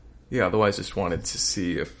Yeah, otherwise just wanted to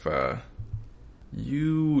see if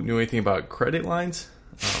you knew anything about credit lines,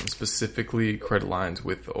 specifically credit lines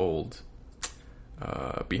with old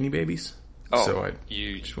Beanie Babies. Oh, so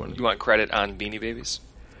you want credit on Beanie Babies?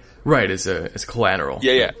 Right, as collateral.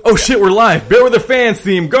 Yeah. Oh shit, we're live! Bear with the fans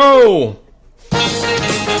theme, go!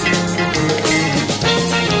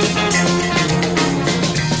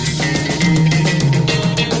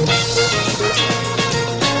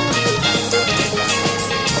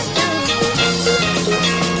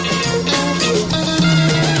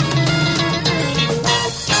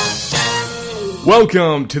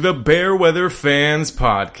 Welcome to the Bearweather Fans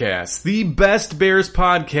Podcast, the best Bears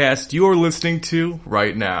podcast you're listening to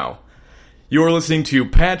right now. You're listening to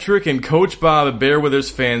Patrick and Coach Bob at Bearweather's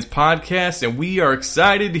Fans Podcast, and we are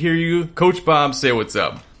excited to hear you. Coach Bob, say what's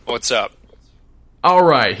up. What's up? All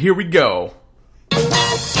right, here we go.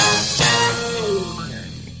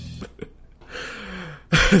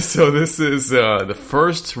 So this is the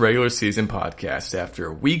first regular season podcast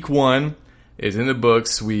after week one is in the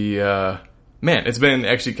books. Man, it's been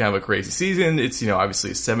actually kind of a crazy season. It's,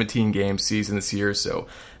 obviously a 17-game season this year, so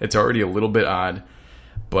it's already a little bit odd.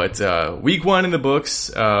 But week one in the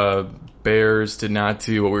books, Bears did not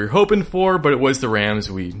do what we were hoping for, but it was the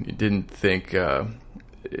Rams. We didn't think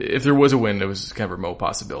if there was a win, it was kind of a remote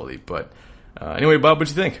possibility. But anyway, Bob,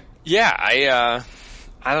 what'd you think? Yeah, I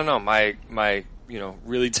don't know. My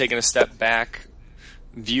really taking a step back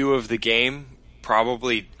view of the game,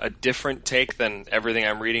 probably a different take than everything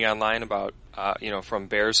I'm reading online about. From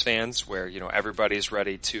Bears fans, where, everybody's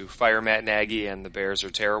ready to fire Matt Nagy and the Bears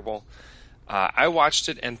are terrible. I watched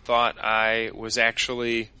it and thought I was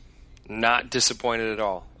actually not disappointed at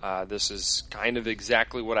all. This is kind of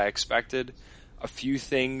exactly what I expected. A few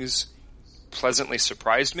things pleasantly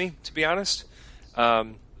surprised me, to be honest.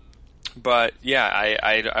 But yeah,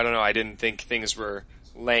 I don't know. I didn't think things were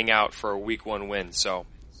laying out for a week one win. So,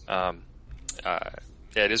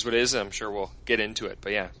 yeah, it is what it is, and I'm sure we'll get into it.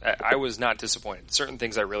 But yeah, I was not disappointed. Certain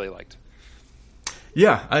things I really liked.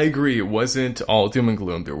 Yeah, I agree. It wasn't all doom and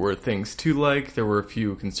gloom. There were things to like. There were a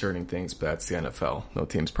few concerning things, but that's the NFL. No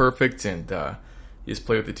team's perfect, and you just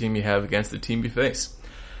play with the team you have against the team you face.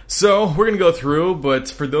 So, we're going to go through, but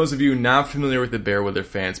for those of you not familiar with the Bearweather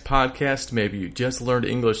Fans podcast, maybe you just learned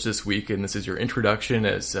English this week, and this is your introduction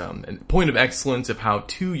as a point of excellence of how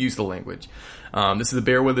to use the language. This is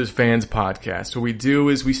the Bearweather Fans podcast. What we do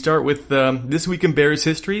is we start with This Week in Bears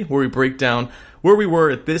History, where we break down where we were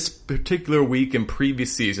at this particular week in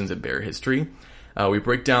previous seasons of Bear history. We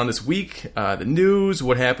break down this week, the news,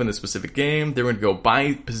 what happened in the specific game. Then we're going to go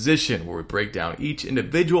by position, where we break down each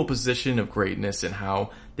individual position of greatness and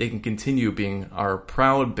how they can continue being our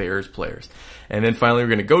proud Bears players. And then finally, we're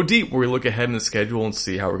going to go deep, where we look ahead in the schedule and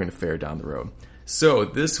see how we're going to fare down the road. So,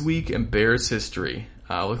 this week in Bears history,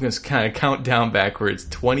 we're going to kind of count down backwards,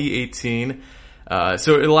 2018.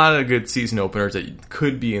 So a lot of good season openers that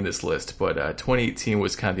could be in this list, but 2018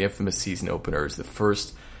 was kind of the infamous season openers. The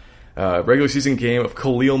first regular season game of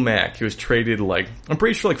Khalil Mack. He was traded I'm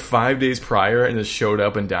pretty sure 5 days prior, and just showed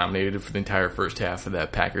up and dominated for the entire first half of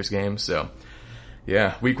that Packers game. So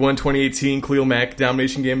yeah, week 1, 2018, Khalil Mack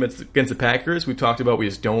domination game against the Packers. We talked about we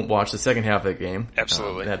just don't watch the second half of that game.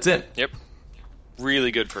 Absolutely. That's it. Yep.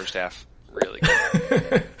 Really good first half. Really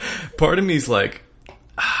good. Part of me's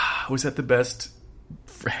was that the best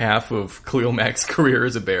half of Khalil Mack's career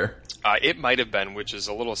as a Bear? It might have been, which is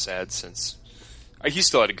a little sad since he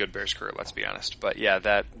still had a good Bears career, let's be honest. But yeah,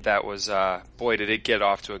 that was, boy, did it get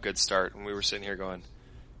off to a good start. And we were sitting here going,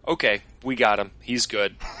 okay, we got him. He's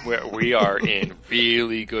good. We are in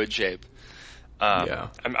really good shape. Yeah.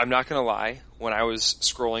 I'm not going to lie. When I was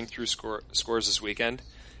scrolling through scores this weekend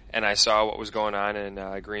and I saw what was going on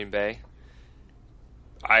in Green Bay,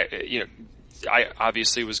 I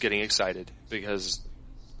obviously was getting excited because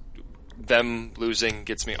them losing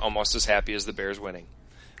gets me almost as happy as the Bears winning.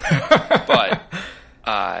 But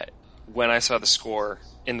when I saw the score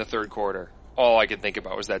in the third quarter, all I could think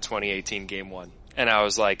about was that 2018 Game 1. And I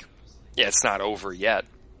was like, yeah, it's not over yet.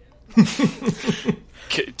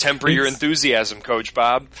 Temper your enthusiasm, Coach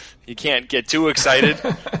Bob. You can't get too excited.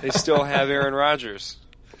 They still have Aaron Rodgers.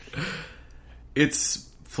 It's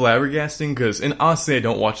flabbergasting because, and honestly, I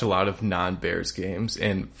don't watch a lot of non-Bears games,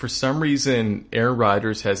 and for some reason, Aaron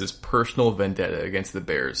Rodgers has this personal vendetta against the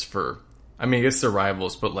Bears for, I guess they're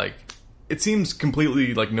rivals, but it seems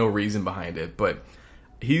completely no reason behind it, but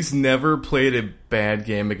he's never played a bad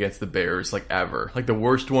game against the Bears, ever. The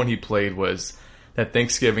worst one he played was that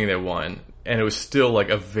Thanksgiving they won, and it was still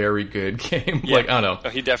a very good game. Yeah. I don't know. Oh,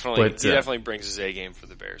 he definitely brings his A game for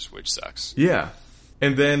the Bears, which sucks. Yeah.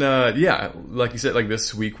 And then, like you said,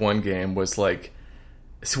 this week one game was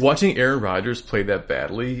So watching Aaron Rodgers play that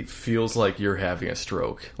badly feels like you're having a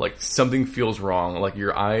stroke. Like something feels wrong. Like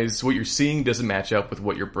your eyes, what you're seeing doesn't match up with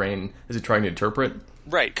what your brain is trying to interpret.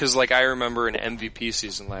 Right, because like I remember an MVP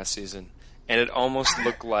season last season, and it almost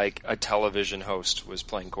looked like a television host was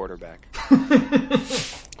playing quarterback.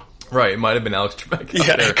 Right, it might have been Alex Trebek.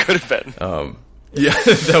 Yeah, it could have been. Yeah,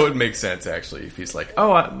 that would make sense actually if he's like,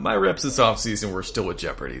 my reps this offseason were still with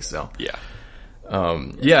Jeopardy. So yeah.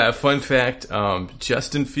 Yeah, fun fact,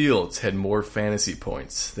 Justin Fields had more fantasy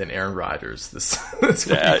points than Aaron Rodgers this week.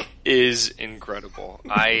 That is incredible.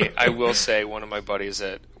 I will say one of my buddies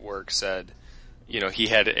at work said, he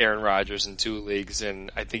had Aaron Rodgers in 2 leagues,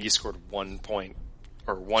 and I think he scored 1 point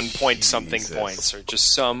or 1 point something points, or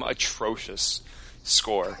just some atrocious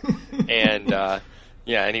score. And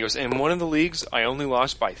and he goes, in one of the leagues, I only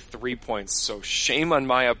lost by 3 points, so shame on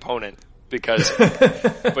my opponent because.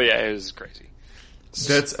 But yeah, it was crazy.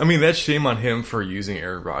 That's shame on him for using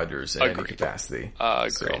Aaron Rodgers in any capacity.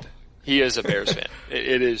 Agreed. So. He is a Bears fan.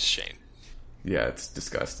 It is shame. Yeah, it's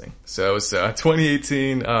disgusting. So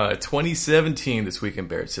 2017 this week in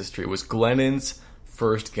Bears history was Glennon's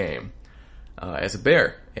first game as a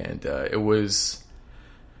Bear, and it was.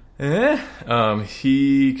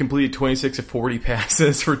 He completed 26 of 40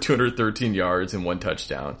 passes for 213 yards and 1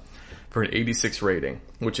 touchdown for an 86 rating,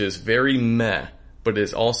 which is very meh. But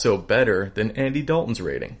is also better than Andy Dalton's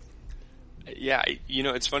rating. Yeah,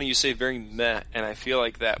 it's funny you say very meh, and I feel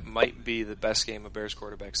like that might be the best game a Bears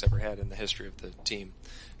quarterback's ever had in the history of the team.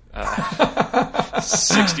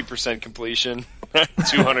 60% completion,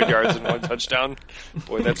 200 yards and 1 touchdown.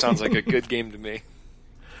 Boy, that sounds like a good game to me.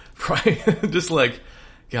 Right? Just like,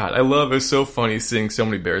 God, it was so funny seeing so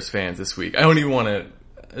many Bears fans this week. I don't even want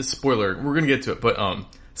to, spoiler, we're going to get to it, but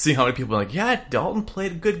seeing how many people are like, yeah, Dalton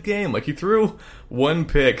played a good game. Like, he threw 1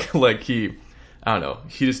 pick, like he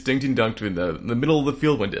just dinked and dunked in the middle of the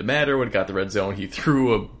field when it didn't matter, when it got the red zone. He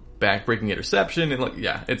threw a back-breaking interception, and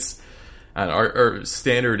our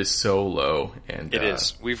standard is so low. And it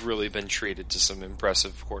is. We've really been treated to some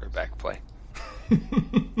impressive quarterback play.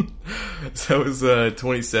 So it was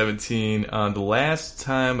 2017. The last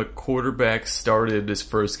time a quarterback started his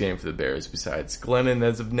first game for the Bears, besides Glennon,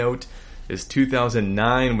 as of note, is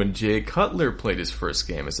 2009 when Jay Cutler played his first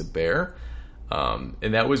game as a Bear.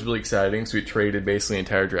 And that was really exciting. So we traded basically an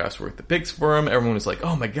entire draft's worth of picks for him. Everyone was like,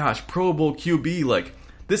 oh my gosh, Pro Bowl QB, like,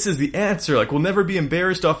 this is the answer. Like, we'll never be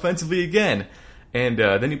embarrassed offensively again. And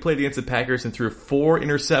then he played against the Packers and threw 4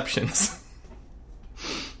 interceptions.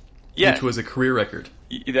 Yeah. Which was a career record.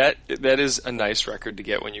 That is a nice record to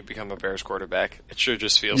get when you become a Bears quarterback. It sure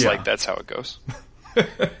just feels like that's how it goes.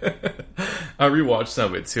 I rewatched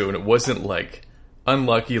some of it too, and it wasn't like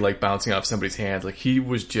unlucky, like bouncing off somebody's hands. Like, he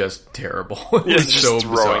was just terrible. It was just so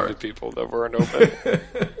throwing bizarre to people that weren't open.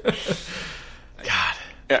 God,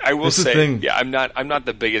 I will say, I'm not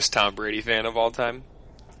the biggest Tom Brady fan of all time,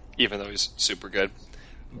 even though he's super good.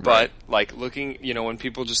 Right. But like looking, when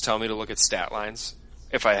people just tell me to look at stat lines,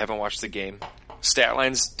 if I haven't watched the game, stat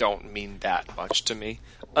lines don't mean that much to me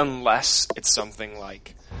unless it's something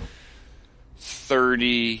like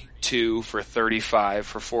 32 for 35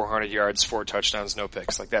 for 400 yards, 4 touchdowns, no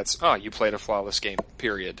picks. Like, that's, you played a flawless game,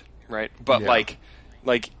 period. Right? But like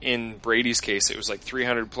in Brady's case, it was like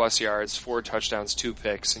 300 plus yards, 4 touchdowns, 2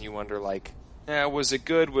 picks, and you wonder like, was it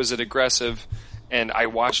good? Was it aggressive? And I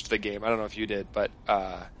watched the game. I don't know if you did, but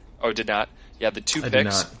did not. Yeah, the 2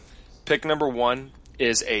 picks. Pick number 1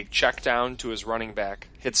 is a check down to his running back,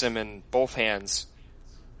 hits him in both hands,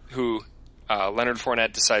 who Leonard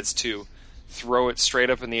Fournette decides to throw it straight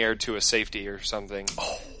up in the air to a safety or something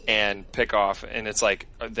and pick off. And it's like,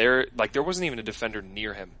 there wasn't even a defender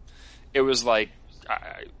near him. It was like,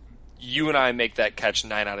 you and I make that catch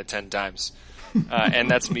 9 out of 10 times. And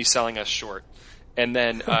that's me selling us short. And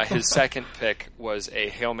then his second pick was a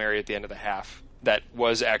Hail Mary at the end of the half that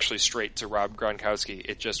was actually straight to Rob Gronkowski.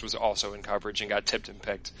 It just was also in coverage and got tipped and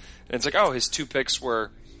picked. And it's like, his 2 picks were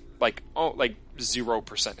like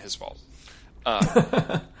 0% his fault.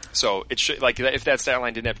 So it should, like, if that stat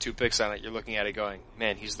line didn't have 2 picks on it, you're looking at it going,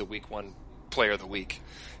 man, he's the week 1 player of the week.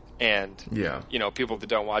 And people that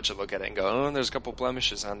don't watch it look at it and go, there's a couple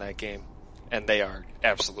blemishes on that game, and they are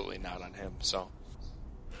absolutely not on him. So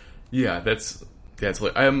that's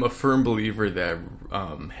I'm a firm believer that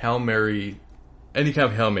Hail Mary, any kind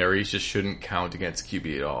of Hail Marys just shouldn't count against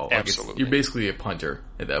QB at all. Like, absolutely, you're basically a punter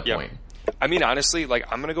at that point. I mean, honestly,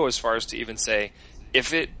 like, I'm gonna go as far as to even say,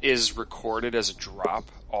 if it is recorded as a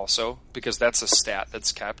drop also, because that's a stat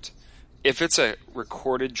that's kept, if it's a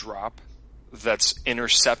recorded drop that's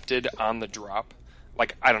intercepted on the drop,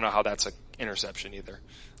 like, I don't know how that's an interception either.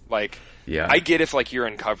 Like, Yeah. I get if like you're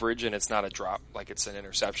in coverage and it's not a drop, like it's an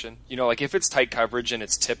interception. You know, like if it's tight coverage and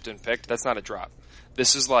it's tipped and picked, that's not a drop.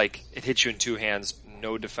 This is like it hit you in two hands,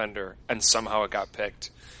 no defender, and somehow it got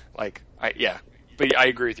picked. Like, but I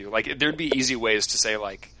agree with you. Like, there'd be easy ways to say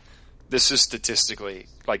like this is statistically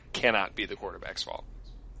like cannot be the quarterback's fault.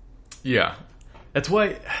 Yeah, that's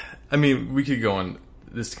why. I mean, we could go on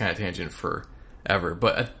this kind of tangent forever,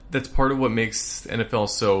 but that's part of what makes the NFL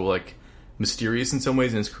so like mysterious in some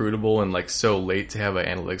ways and inscrutable and like so late to have an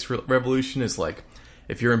analytics revolution. Is like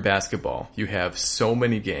if you're in basketball, you have so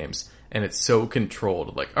many games and it's so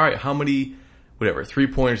controlled. Like, all right, how many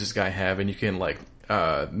 3-pointers this guy have, and you can like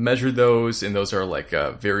measure those, and those are like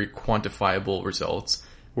very quantifiable results.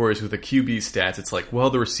 Whereas with the QB stats, it's like, well,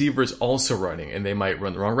 the receiver's also running, and they might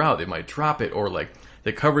run the wrong route, they might drop it, or like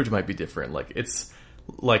the coverage might be different. Like it's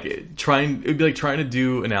like it'd be like trying to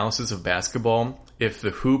do analysis of basketball if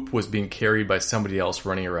the hoop was being carried by somebody else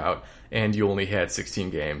running a route, and you only had 16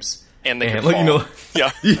 games. And they could like, fall.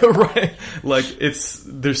 Yeah, right. Like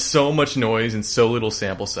there's so much noise and so little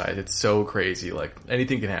sample size. It's so crazy. Like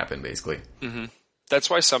anything can happen, basically. Mm-hmm. That's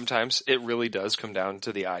why sometimes it really does come down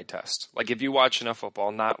to the eye test. Like if you watch enough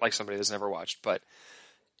football, not like somebody that's never watched, but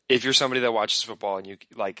if you're somebody that watches football and you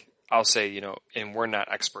like, I'll say, and we're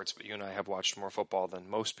not experts, but you and I have watched more football than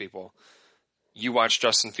most people. You watch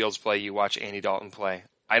Justin Fields play, you watch Andy Dalton play.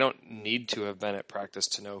 I don't need to have been at practice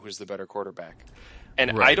to know who's the better quarterback.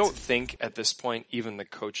 And right. I don't think at this point even the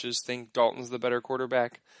coaches think Dalton's the better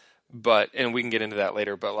quarterback. And we can get into that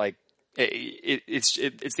later, but like it's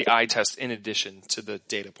the eye test in addition to the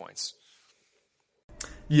data points.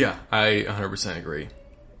 Yeah, I 100% agree.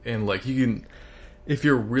 And like you can, if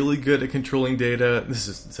you're really good at controlling data, this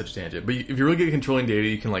is such a tangent, but if you're really good at controlling data,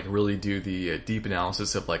 you can like really do the deep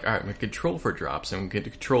analysis of like, all right, I'm going to control for drops, I'm going to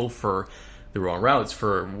control for the wrong routes,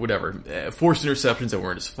 for whatever, forced interceptions that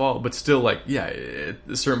weren't his fault, but still like, yeah, at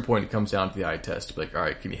a certain point it comes down to the eye test. Like, all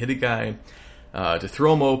right, can you hit a guy to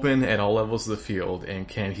throw him open at all levels of the field, and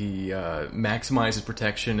can he maximize his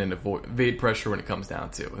protection and evade pressure when it comes down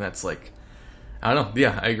to? And that's like, I don't know.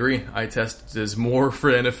 Yeah, I agree. Eye test is more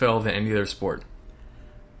for NFL than any other sport.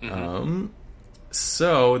 Mm-hmm.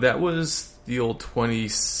 So that was the old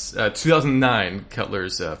 2009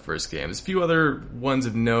 Cutler's first game. There's a few other ones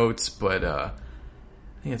of notes, but I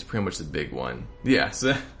think that's pretty much the big one. Yeah,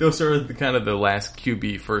 so those are the last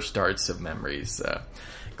QB first starts of memories.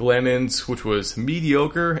 Glennon's, which was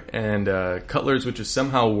mediocre, and Cutler's, which was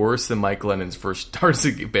somehow worse than Mike Glennon's first start as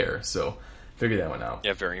a Bear. So figure that one out.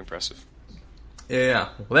 Yeah, very impressive. Yeah,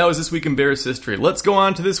 well, that was this week in Bears history. Let's go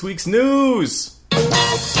on to this week's news.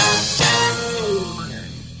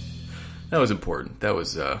 That was important. That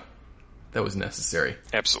was necessary.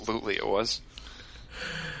 Absolutely, it was.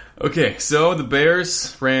 Okay, so the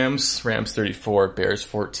Bears, Rams 34, Bears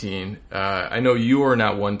 14. I know you are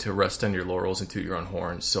not one to rest on your laurels and toot your own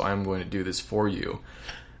horn, so I'm going to do this for you.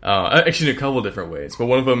 Actually, in a couple of different ways, but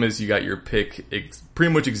one of them is you got your pick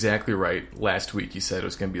pretty much exactly right last week. You said it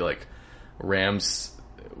was going to be like Rams.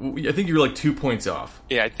 I think you were like 2 points off.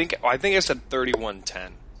 Yeah, I think I said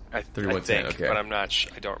 31-10. 31-10, okay. But I'm not.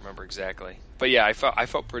 I don't remember exactly. But yeah, I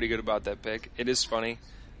felt pretty good about that pick. It is funny.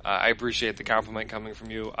 I appreciate the compliment coming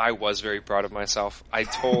from you. I was very proud of myself. I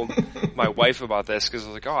told my wife about this because I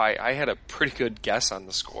was like, oh, I had a pretty good guess on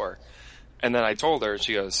the score. And then I told her,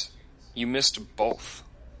 she goes, you missed both.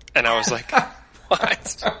 And I was like,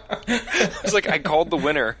 what? I was like, I called the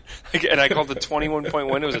winner. And I called the 21-point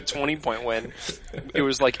win. It was a 20-point win. It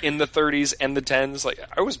was like in the 30s and the 10s. Like,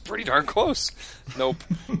 I was pretty darn close. Nope.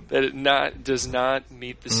 That does not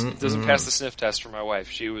meet this. Doesn't pass the sniff test for my wife.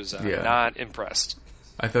 She was not impressed.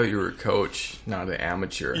 I thought you were a coach, not an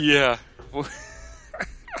amateur. Yeah.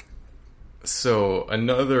 So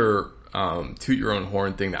another toot your own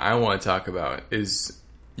horn thing that I want to talk about is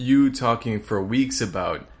you talking for weeks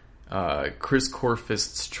about Chris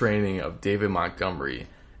Corfist's training of David Montgomery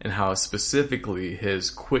and how specifically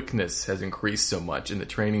his quickness has increased so much in the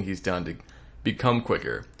training he's done to become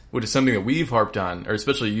quicker, which is something that we've harped on, or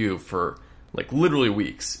especially you, for like literally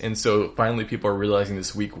weeks. And so finally people are realizing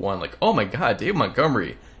this week one, like, oh my god, Dave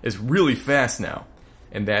Montgomery is really fast now.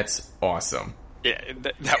 And that's awesome. Yeah,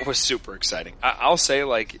 that was super exciting. I'll say,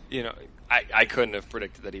 like, I couldn't have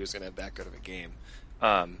predicted that he was going to have that good of a game.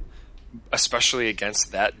 Especially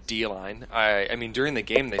against that D-line. I mean, during the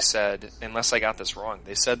game they said, unless I got this wrong,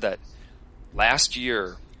 they said that last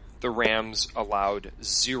year the Rams allowed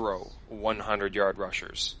 0 100-yard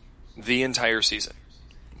rushers the entire season.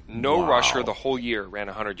 No rusher the whole year ran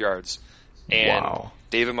 100 yards. And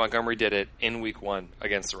David Montgomery did it in week 1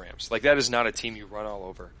 against the Rams. Like, that is not a team you run all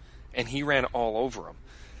over. And he ran all over them.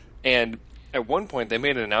 And at one point they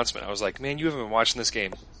made an announcement. I was like, man, you haven't been watching this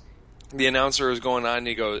game. The announcer is going on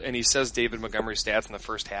and he says David Montgomery's stats in the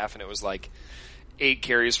first half, and it was like 8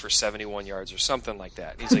 carries for 71 yards or something like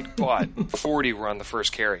that. And he's like, but 40 were on the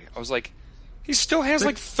first carry. I was like, he still has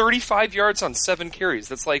like 35 yards on 7 carries.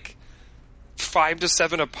 That's like 5 to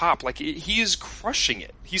 7 a pop. Like, he is crushing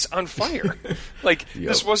it. He's on fire. Like,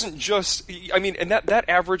 This wasn't just, I mean, and that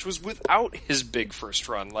average was without his big first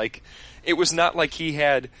run. Like, it was not like he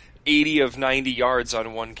had 80 of 90 yards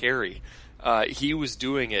on 1 carry. He was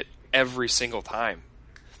doing it every single time.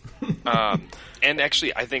 And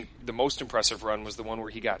actually, I think the most impressive run was the one where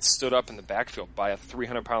he got stood up in the backfield by a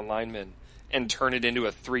 300-pound lineman and turned it into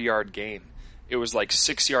a 3-yard gain. It was like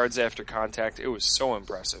 6 yards after contact. It was so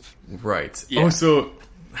impressive. Right. Yeah. Oh, so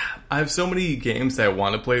I have so many games that I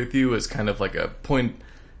want to play with you as kind of like a point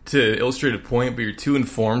to illustrate a point, but you're too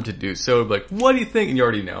informed to do so. Like, what do you think? And you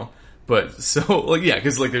already know. But so, like, yeah,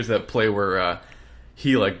 because like there's that play where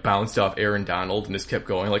he like bounced off Aaron Donald and just kept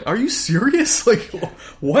going. Like, are you serious? Like,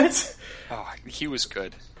 what? Oh, he was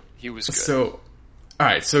good. He was good. So, all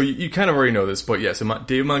right. So you kind of already know this, but yeah. So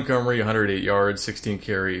Dave Montgomery, 108 yards, 16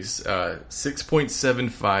 carries,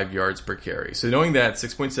 6.75 yards per carry. So knowing that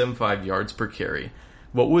 6.75 yards per carry,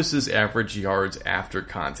 what was his average yards after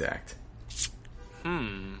contact?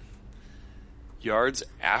 Yards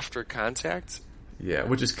after contact? Yeah,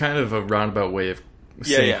 which is kind of a roundabout way of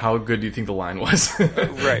saying how good do you think the line was.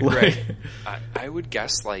 Right, right. I would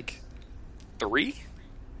guess like 3?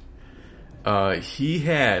 He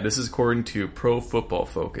had, this is according to Pro Football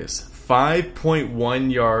Focus,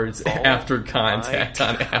 5.1 yards after contact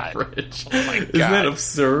on average. Oh my God. Isn't that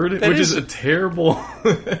absurd? Which is a terrible...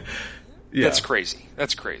 Yeah. That's crazy.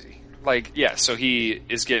 That's crazy. Like, yeah, so he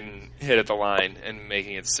is getting hit at the line and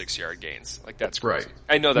making it 6-yard gains. Like, that's crazy. Right.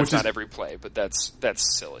 I know that's not every play, but that's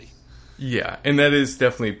silly. Yeah, and that is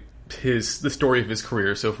definitely the story of his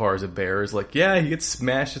career so far as a Bear is like, yeah, he gets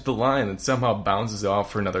smashed at the line and somehow bounces off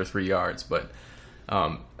for another 3 yards. But,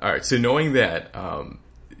 all right, so knowing that, 5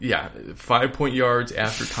 yards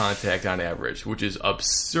after contact on average, which is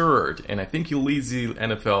absurd, and I think he leads the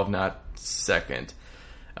NFL, if not second.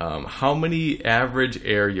 How many average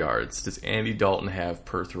air yards does Andy Dalton have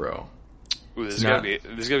per throw? Ooh, this is gonna be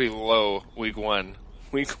low week 1.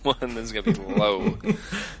 Week 1, this is gonna be low.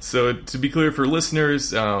 So to be clear for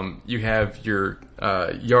listeners, you have your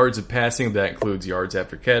yards of passing. That includes yards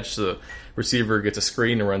after catch. So the receiver gets a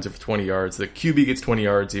screen and runs it for 20 yards. The QB gets 20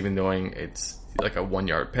 yards, even knowing it's like a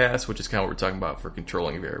 1-yard pass, which is kind of what we're talking about for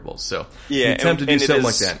controlling variables. So yeah, you attempt to do something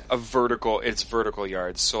like that. It's vertical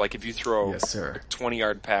yards. So like if you throw a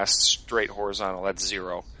 20-yard pass straight horizontal, that's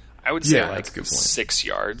 0. I would say like 6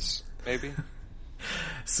 yards, maybe.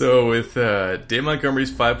 So with Dave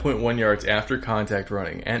Montgomery's 5.1 yards after contact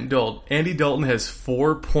running, Andy Dalton has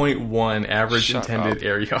 4.1 average intended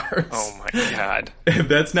air yards. Oh my God.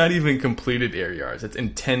 That's not even completed air yards. That's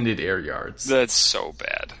intended air yards. That's so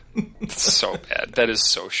bad. That's so bad. That is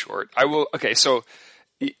so short. Okay, so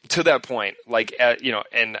to that point, like,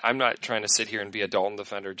 and I'm not trying to sit here and be a Dalton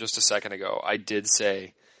defender. Just a second ago, I did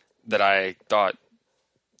say that I thought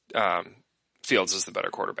Fields is the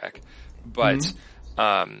better quarterback. But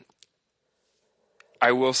I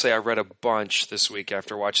will say I read a bunch this week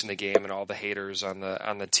after watching the game and all the haters on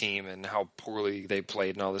the team and how poorly they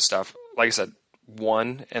played and all this stuff. Like I said,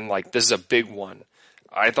 this is a big one.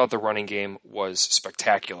 I thought the running game was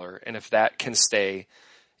spectacular, and if that can stay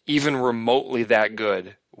even remotely that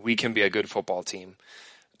good, we can be a good football team.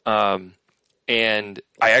 And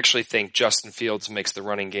I actually think Justin Fields makes the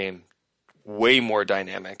running game way more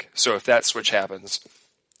dynamic. So if that switch happens,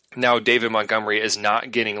 now David Montgomery is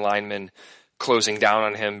not getting linemen closing down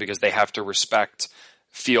on him because they have to respect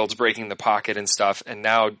Fields breaking the pocket and stuff. And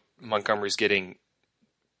now Montgomery's getting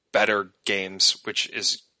better games, which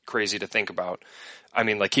is crazy to think about. I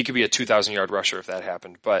mean, like, he could be a 2,000-yard rusher if that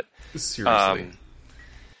happened. But seriously.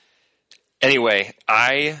 Anyway,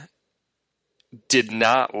 I did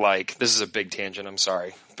not like – this is a big tangent, I'm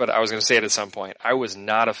sorry. But I was going to say it at some point. I was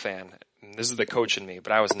not a fan – this is the coach in me,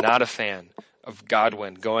 but I was not a fan of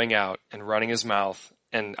Godwin going out and running his mouth.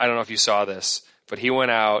 And I don't know if you saw this, but he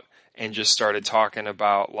went out and just started talking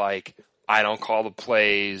about, like, I don't call the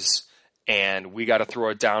plays and we got to throw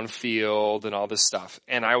it downfield and all this stuff.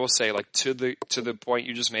 And I will say, like, to the point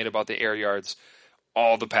you just made about the air yards,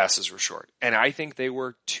 all the passes were short. And I think they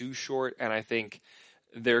were too short, and I think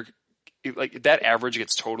they're like that average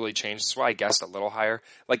gets totally changed. That's why I guessed a little higher.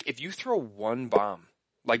 Like, if you throw one bomb,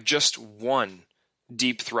 like just one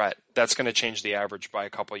deep threat, that's going to change the average by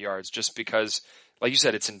a couple yards just because, like you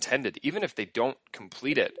said, it's intended. Even if they don't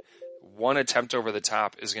complete it, one attempt over the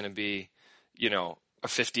top is going to be, a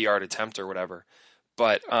 50-yard attempt or whatever.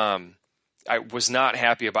 But I was not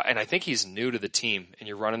happy about, and I think he's new to the team, and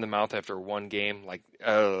you're running the mouth after one game, like,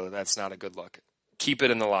 oh, that's not a good look. Keep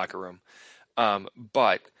it in the locker room.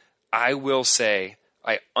 But I will say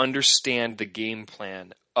I understand the game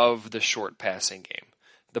plan of the short passing game.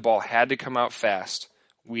 The ball had to come out fast.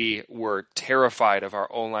 We were terrified of our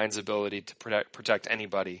O-line's ability to protect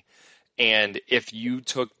anybody. And if you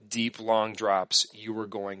took deep, long drops, you were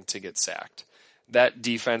going to get sacked. That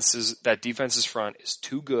defense's front is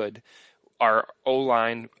too good. Our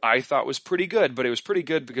O-line, I thought, was pretty good, but it was pretty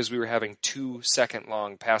good because we were having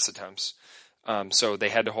 2-second-long pass attempts. So they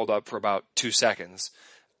had to hold up for about 2 seconds.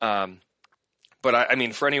 But I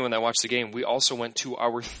mean, for anyone that watched the game, we also went to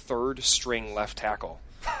our third string left tackle.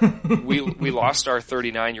 we lost our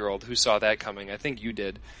 39-year-old. Who saw that coming? I think you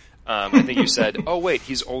did. I think you said, "Oh wait,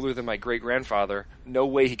 he's older than my great grandfather. No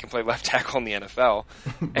way he can play left tackle in the NFL."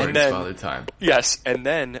 And then, father time. Yes, and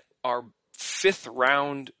then our 5th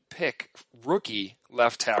round pick, rookie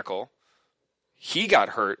left tackle, he got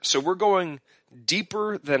hurt. So we're going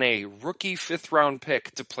deeper than a rookie 5th round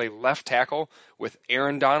pick to play left tackle with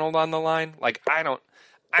Aaron Donald on the line. Like, I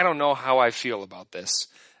don't know how I feel about this.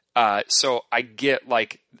 So I get,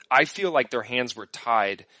 like, I feel like their hands were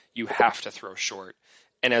tied. You have to throw short.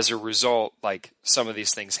 And as a result, like, some of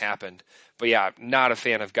these things happened. But yeah, not a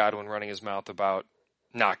fan of Godwin running his mouth about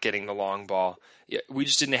not getting the long ball. Yeah, we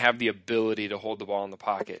just didn't have the ability to hold the ball in the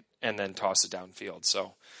pocket and then toss it downfield.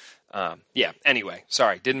 So, yeah, anyway,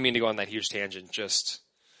 sorry. Didn't mean to go on that huge tangent. Just,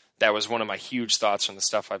 that was one of my huge thoughts from the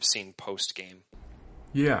stuff I've seen post-game.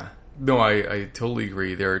 Yeah. No, I totally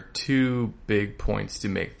agree. There are 2 big points to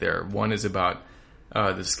make there. One is about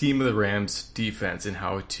the scheme of the Rams defense and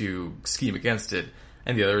how to scheme against it.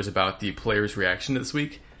 And the other is about the players' reaction this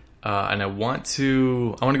week. And I want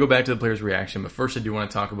to go back to the players' reaction, but first I do want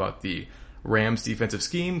to talk about the Rams defensive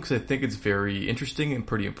scheme because I think it's very interesting and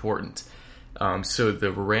pretty important. So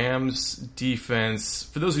the Rams defense,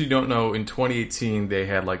 for those of you who don't know, in 2018 they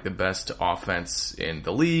had like the best offense in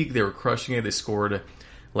the league. They were crushing it. They scored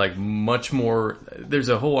like much more. There's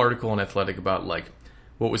a whole article on Athletic about like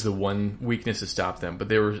what was the one weakness to stop them, but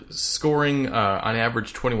they were scoring on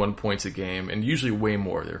average 21 points a game and usually way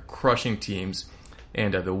more. They're crushing teams,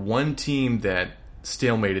 and the one team that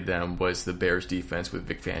stalemated them was the Bears defense with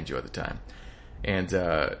Vic Fangio at the time. And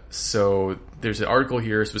so there's an article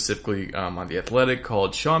here specifically on The Athletic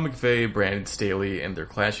called Sean McVay, Brandon Staley, and Their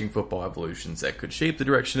Clashing Football Evolutions That Could Shape the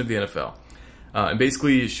Direction of the NFL. And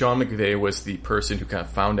basically, Sean McVay was the person who kind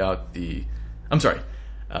of found out Vic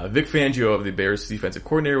Fangio of the Bears defensive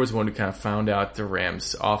coordinator was the one who kind of found out the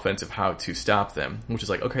Rams offense of how to stop them, which is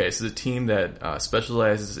like, okay, this is a team that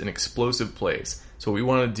specializes in explosive plays. So what we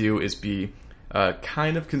want to do is be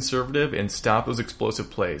kind of conservative and stop those explosive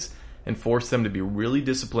plays and force them to be really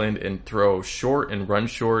disciplined and throw short and run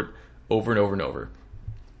short over and over and over.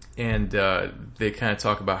 And they kind of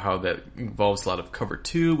talk about how that involves a lot of cover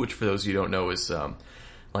 2, which for those of you who don't know is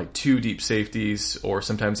like 2 deep safeties, or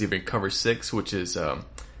sometimes even cover 6, which is so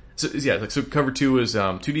cover 2 is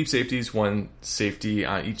 2 deep safeties, 1 safety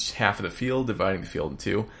on each half of the field, dividing the field in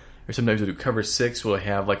 2. Or sometimes we'll do cover 6, we'll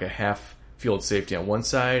have like a half field safety on one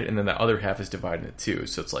side, and then the other half is divided into 2.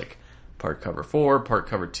 So it's like part cover 4, part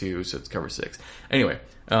cover 2, so it's cover 6. Anyway,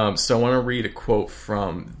 so I want to read a quote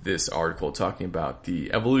from this article talking about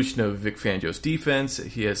the evolution of Vic Fangio's defense.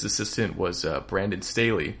 His assistant was Brandon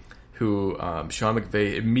Staley, who Sean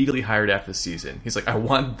McVay immediately hired after the season. He's like, I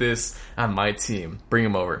want this on my team. Bring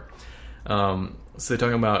him over. So they're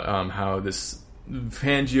talking about how this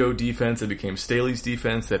Fangio defense that became Staley's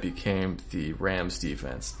defense that became the Rams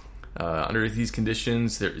defense. Under these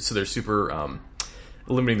conditions, they're super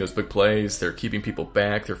limiting those big plays. They're keeping people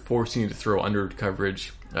back. They're forcing you to throw under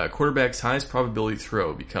coverage. Quarterback's highest probability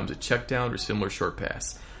throw becomes a check down or similar short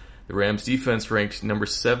pass. The Rams defense ranked number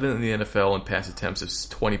 7 in the NFL in pass attempts of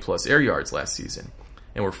 20-plus air yards last season,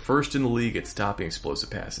 and were first in the league at stopping explosive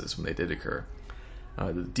passes when they did occur.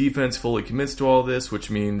 The defense fully commits to all this, which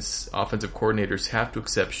means offensive coordinators have to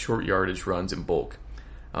accept short yardage runs in bulk.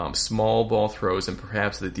 Small ball throws, and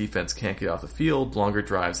perhaps the defense can't get off the field, longer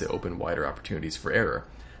drives that open wider opportunities for error.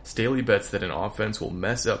 Staley bets that an offense will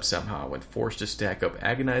mess up somehow when forced to stack up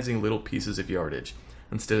agonizing little pieces of yardage,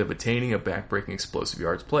 instead of attaining a backbreaking explosive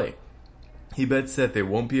yards play. He bets that they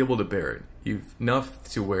won't be able to bear it, enough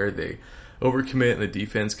to where they overcommit and the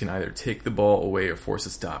defense can either take the ball away or force a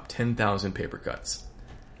stop. 10,000 paper cuts.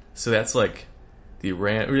 So that's like the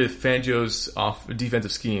Fangio's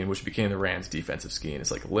defensive scheme, which became the Rams' defensive scheme.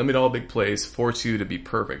 It's like limit all big plays, force you to be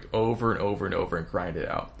perfect over and over and over and grind it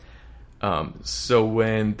out. So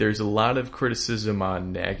when there's a lot of criticism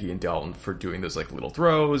on Nagy and Dalton for doing those like little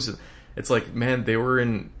throws, it's like, man, they were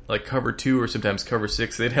in like cover 2 or sometimes cover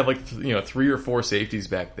 6. They'd have like 3 or 4 safeties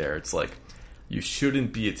back there. It's like you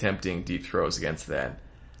shouldn't be attempting deep throws against that.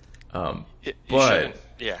 But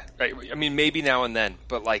yeah, I mean, maybe now and then,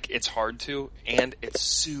 but like it's hard to, and it's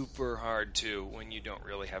super hard to when you don't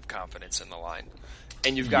really have confidence in the line.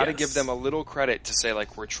 And you've got to give them a little credit to say,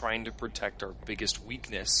 like, we're trying to protect our biggest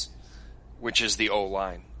weakness, which is the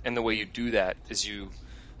O-line. And the way you do that is you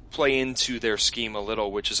play into their scheme a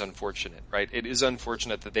little, which is unfortunate, right? It is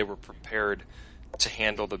unfortunate that they were prepared to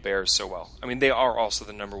handle the Bears so well. I mean, they are also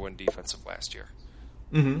the number 1 defense of last year.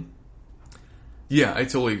 Mm-hmm. Yeah, I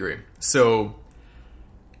totally agree. So,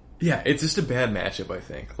 yeah, it's just a bad matchup, I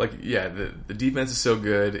think. Like, yeah, the defense is so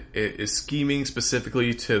good. It is scheming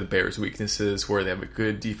specifically to the Bears' weaknesses, where they have a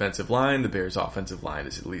good defensive line. The Bears' offensive line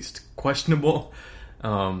is at least questionable.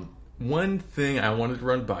 One thing I wanted to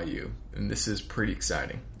run by you, and this is pretty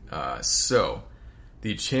exciting. So,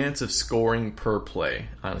 the chance of scoring per play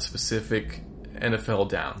on a specific NFL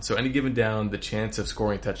down. So, any given down, the chance of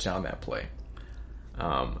scoring a touchdown on that play.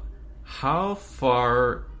 How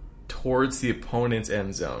far towards the opponent's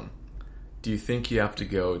end zone do you think you have to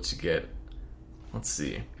go to get, let's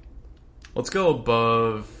see, let's go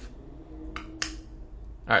above,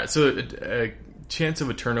 alright, so a chance of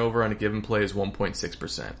a turnover on a given play is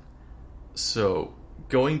 1.6%. So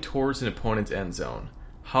going towards an opponent's end zone,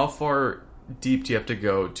 how far deep do you have to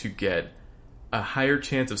go to get a higher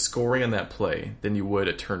chance of scoring on that play than you would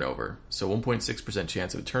a turnover? So 1.6%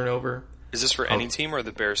 chance of a turnover. Is this for any team or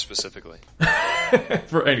the Bears specifically?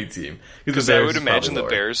 For any team. Because I would imagine the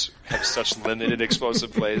Bears have such limited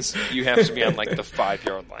explosive plays. You have to be on like the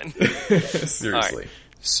 5-yard line. Seriously. Right.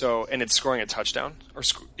 So, and it's scoring a touchdown?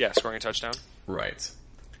 Scoring a touchdown. Right.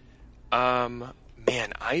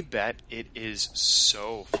 Man, I bet it is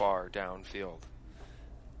so far downfield.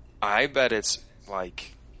 I bet it's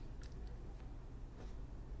like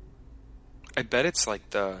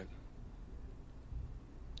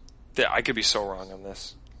I could be so wrong on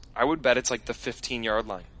this. I would bet it's like the 15-yard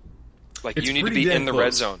line. Like, you need to be in the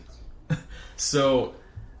red zone. So,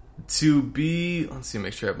 to be... Let's see,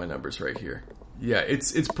 make sure I have my numbers right here. Yeah,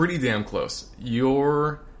 it's pretty damn close.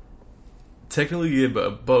 You're technically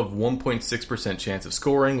above 1.6% chance of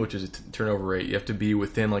scoring, which is a turnover rate. You have to be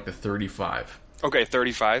within like the 35. Okay,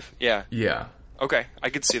 35? Yeah. Yeah. Okay, I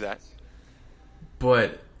could see that.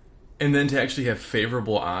 But... And then to actually have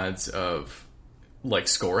favorable odds of... like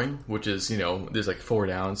scoring, which is, there's like 4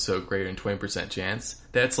 downs, so greater than 20% chance.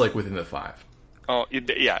 That's like within the 5. Oh,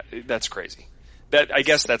 yeah, that's crazy. I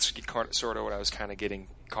guess that's sort of what I was kind of getting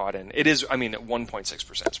caught in. It is,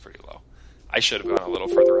 1.6% is pretty low. I should have gone a little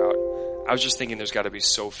further out. I was just thinking there's got to be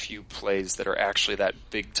so few plays that are actually that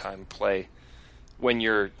big time play when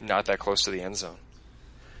you're not that close to the end zone.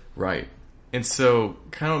 Right. And so,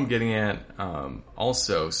 kind of what I'm getting at,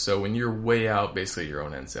 also, so when you're way out, basically your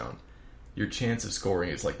own end zone, your chance of scoring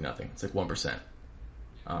is like nothing. It's like 1%.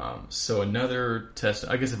 So another test,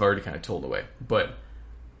 I guess I've already kind of told away, but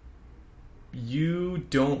you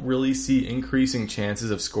don't really see increasing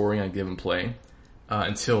chances of scoring on a given play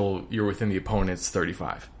until you're within the opponent's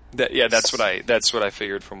 35. That's what I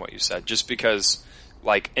figured from what you said. Just because,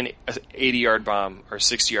 like, an 80-yard bomb or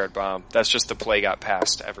 60-yard bomb, that's just the play got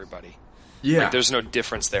past to everybody. Yeah. Like, there's no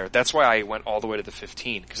difference there. That's why I went all the way to the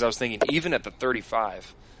 15, because I was thinking even at the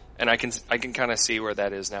 35, and I can kind of see where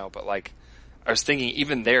that is now, but like I was thinking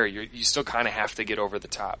even there, you still kind of have to get over the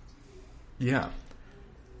top. Yeah,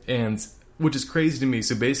 and which is crazy to me.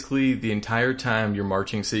 So basically, the entire time you're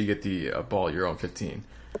marching, say you get the ball at your own 15,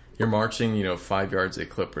 you're marching, 5 yards a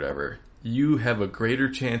clip, whatever. You have a greater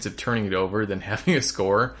chance of turning it over than having a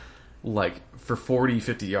score, like for 40,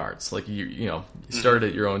 50 yards. Like you start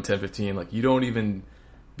at your own 10, 15. Like you don't even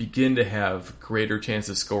begin to have greater chance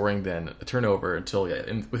of scoring than a turnover until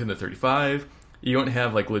within the 35. You don't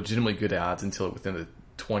have like legitimately good odds until within the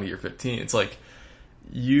 20 or 15. It's like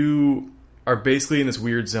you are basically in this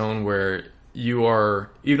weird zone where you are,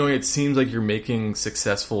 even though it seems like you're making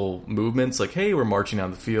successful movements, like, hey, we're marching down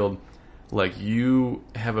the field, like you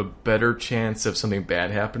have a better chance of something bad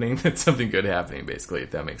happening than something good happening, basically,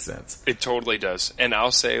 if that makes sense. It totally does. And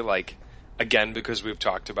I'll say, like, again, because we've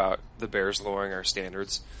talked about the Bears lowering our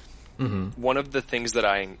standards, one of the things that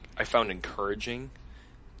I found encouraging,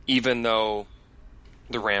 even though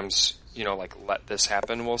the Rams, let this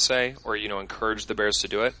happen, we'll say, or, encouraged the Bears to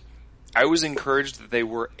do it, I was encouraged that they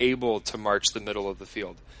were able to march the middle of the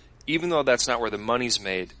field. Even though that's not where the money's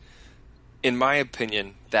made, in my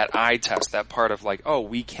opinion, that eye test, that part of like, oh,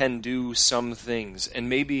 we can do some things, and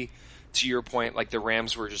maybe to your point, like the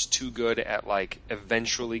Rams were just too good at like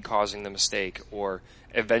eventually causing the mistake or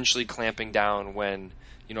eventually clamping down when,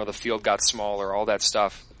 the field got smaller, all that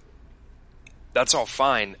stuff. That's all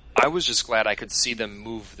fine. I was just glad I could see them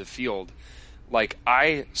move the field. Like,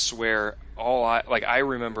 I swear, I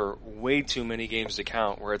remember way too many games to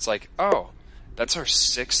count where it's like, oh, that's our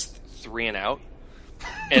 6th 3-and-out.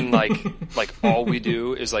 And like all we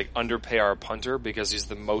do is like underpay our punter because he's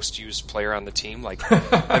the most used player on the team. Like,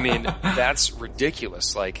 I mean, that's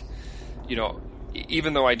ridiculous. Like,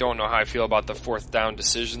 even though I don't know how I feel about the 4th down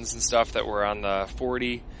decisions and stuff that were on the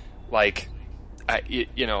 40, like,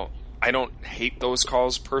 I don't hate those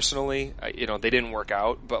calls personally. They didn't work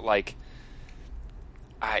out, but like,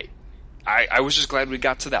 I was just glad we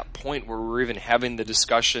got to that point where we're even having the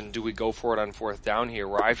discussion, do we go for it on 4th down here,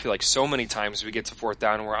 where I feel like so many times we get to 4th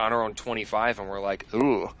down and we're on our own 25 and we're like,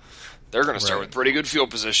 ooh, they're going to start with pretty good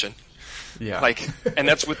field position. Yeah. Like, and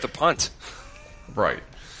that's with the punt. Right.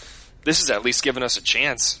 This is at least giving us a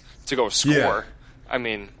chance to go score. Yeah. I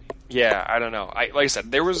mean, yeah, I don't know. Like I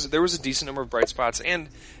said, there was a decent number of bright spots, and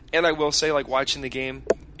I will say, like, watching the game,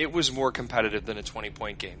 it was more competitive than a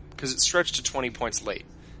 20-point game because it stretched to 20 points late.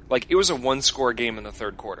 Like, it was a 1-score game in the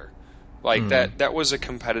 3rd quarter. Like, that was a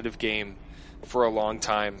competitive game for a long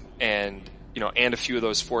time, and a few of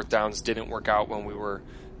those 4th downs didn't work out when we were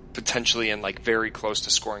potentially in like very close to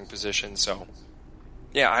scoring position. So,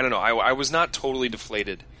 yeah, I don't know. I was not totally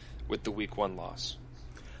deflated with the Week 1 loss.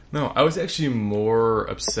 No, I was actually more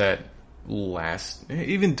upset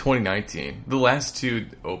even 2019. The last 2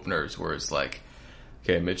 openers where it's like,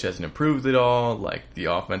 okay, Mitch hasn't improved at all. Like, the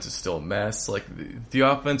offense is still a mess. Like, the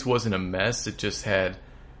offense wasn't a mess. It just had,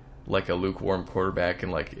 like, a lukewarm quarterback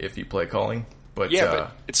and, like, iffy play calling. But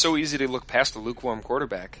but it's so easy to look past the lukewarm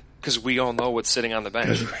quarterback because we all know what's sitting on the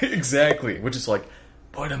bench. Exactly. Which is like,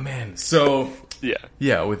 put him in. So,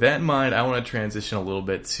 yeah, with that in mind, I want to transition a little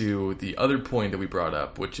bit to the other point that we brought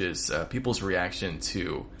up, which is people's reaction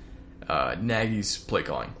to Nagy's play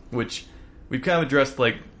calling, which we've kind of addressed.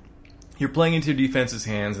 Like, you're playing into your defense's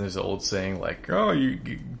hands, and there's an old saying like, oh, you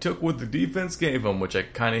took what the defense gave them, which I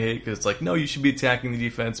kind of hate because it's like, no, you should be attacking the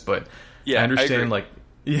defense, but I understand, like,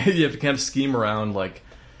 you have to kind of scheme around, like,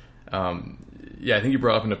 I think you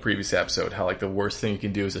brought up in a previous episode how, like, the worst thing you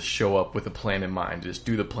can do is just show up with a plan in mind, just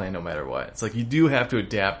do the plan no matter what. It's like, you do have to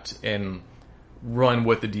adapt and run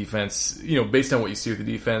with the defense, based on what you see with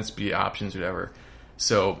the defense, be it options, whatever.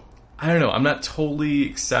 So, I don't know. I'm not totally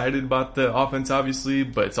excited about the offense, obviously,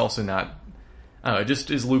 but it's also not, I don't know, it just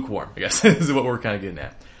is lukewarm, I guess, is what we're kind of getting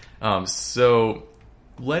at. So,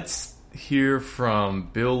 let's hear from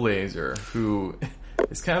Bill Lazor, who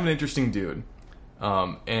is kind of an interesting dude.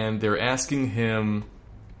 And they're asking him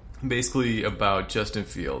basically about Justin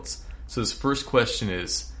Fields. So his first question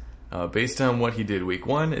is, based on what he did Week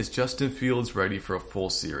 1, is Justin Fields ready for a full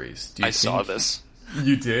series? I saw this.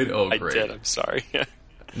 You did? Oh, great. I did. I'm sorry.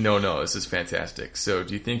 No, this is fantastic. So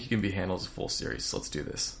do you think he can be handled as a full series? Let's do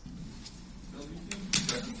this. Bill, do you think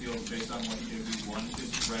Justin Fields, based on what he did Week 1,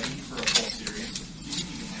 is ready for a full series? Do you think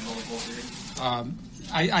he can handle a full series?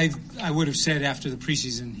 I would have said after the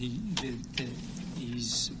preseason that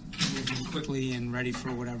he's moving quickly and ready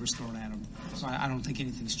for whatever's thrown at him. So I don't think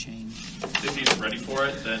anything's changed. If he's ready for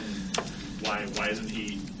it, then why isn't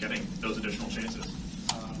he getting those additional chances?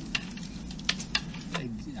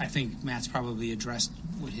 I think Matt's probably addressed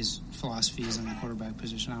what his philosophy is on the quarterback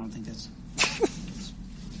position. I don't think that's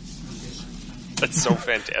That's so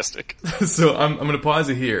fantastic. So I'm going to pause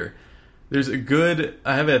it here. There's I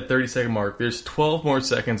have it at 30-second mark. There's 12 more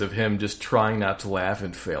seconds of him just trying not to laugh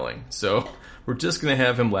and failing. So we're just going to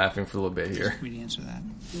have him laughing for a little bit here. me to answer that.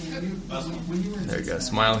 There you go.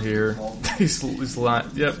 Smile here. He's just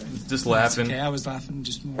laughing. Okay, I was laughing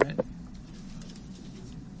just more at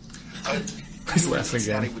He's laughing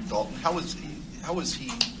again. With Dalton. How is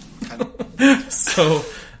he kind of... So,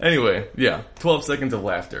 anyway, 12 seconds of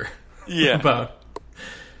laughter. Yeah.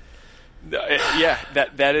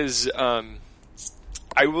 That is,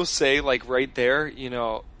 I will say, like, right there,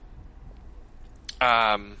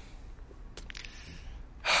 I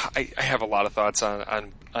have a lot of thoughts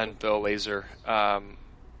on Bill Lazor.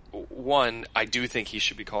 One, I do think he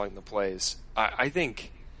should be calling the plays. I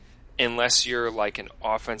think unless you're like an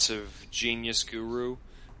offensive genius guru,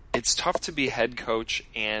 it's tough to be head coach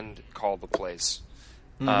and call the plays.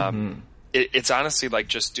 Mm-hmm. It's honestly like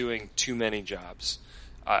just doing too many jobs.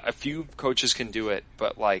 A few coaches can do it,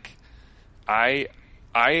 but like I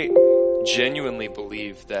genuinely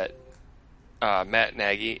believe that Matt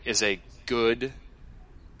Nagy is a good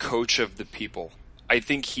coach of the people. I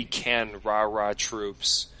think he can rah-rah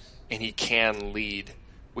troops and he can lead,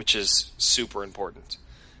 which is super important.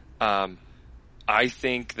 I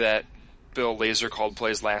think that Bill Lazor called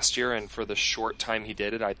plays last year, and for the short time he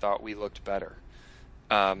did it, I thought we looked better.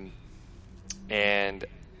 And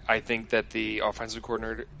I think that the offensive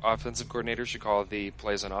coordinator should call the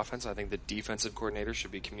plays on offense. I think the defensive coordinator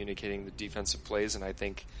should be communicating the defensive plays, and I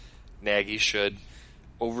think Nagy should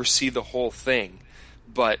oversee the whole thing.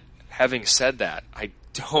 But having said that, I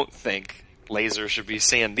don't think Lazor should be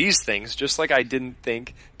saying these things, just like I didn't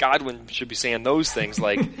think Godwin should be saying those things.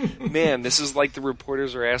 Like, man, this is like the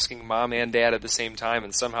reporters are asking mom and dad at the same time,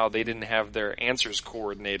 and somehow they didn't have their answers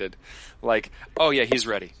coordinated. Like, oh yeah, he's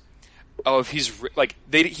ready. Oh, if he's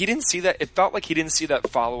he didn't see that. It felt like he didn't see that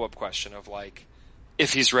follow-up question of like,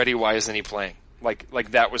 if he's ready, why isn't he playing?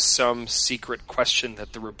 Like that was some secret question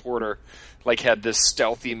that the reporter had this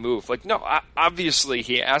stealthy move. Like, no, obviously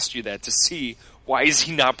he asked you that to see why is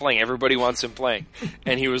he not playing. Everybody wants him playing,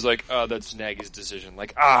 and he was like, oh, that's Nagy's decision.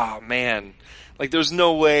 Like, man, there's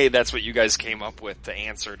no way that's what you guys came up with to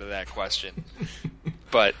answer to that question.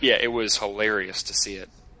 But yeah, it was hilarious to see it.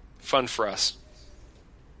 Fun for us.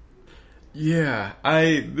 Yeah,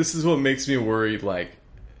 this is what makes me worried,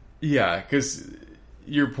 because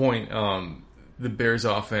your point, the Bears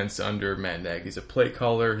offense under Matt Nagy as a play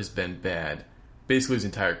caller has been bad basically his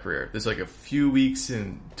entire career. There's a few weeks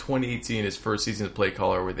in 2018, his first season as play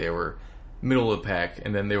caller, where they were middle of the pack,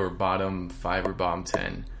 and then they were bottom 5 or bottom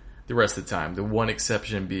 10 the rest of the time. The one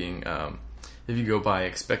exception being, if you go by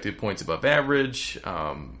expected points above average,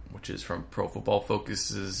 which is from Pro Football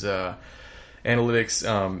Focus's analytics,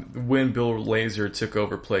 when Bill Lazor took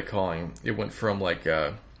over play calling, it went from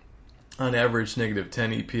on average negative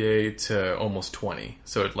 10 EPA to almost 20.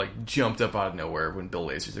 So it jumped up out of nowhere when Bill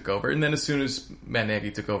Lazor took over, and then as soon as Matt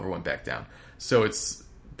Nagy took over, went back down. So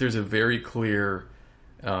there's a very clear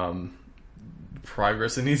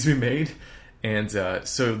progress that needs to be made, and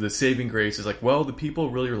so the saving grace is the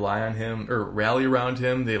people really rely on him or rally around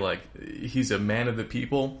him. He's a man of the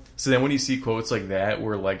people. So then when you see quotes like that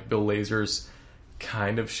where Bill Lazor's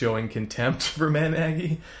kind of showing contempt for Matt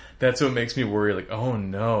Nagy, that's what makes me worry. Oh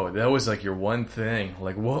no, that was your one thing.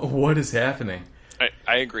 What is happening?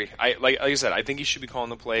 I agree. Like I said, I think he should be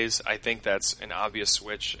calling the plays. I think that's an obvious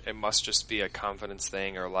switch. It must just be a confidence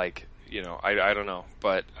thing, or I don't know.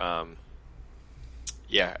 But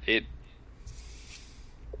yeah, it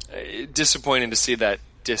disappointing to see that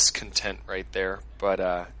discontent right there.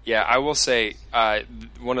 But yeah, I will say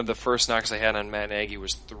one of the first knocks I had on Matt Nagy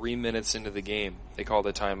was 3 minutes into the game. They called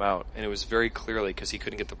a timeout, and it was very clearly because he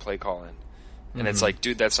couldn't get the play call in. And it's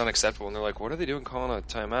dude, that's unacceptable. And they're like, what are they doing calling a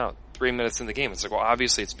timeout 3 minutes in the game? It's well,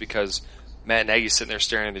 obviously it's because Matt Nagy's sitting there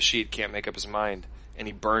staring at the sheet, can't make up his mind, and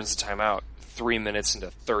he burns the timeout 3 minutes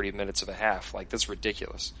into 30 minutes of a half. That's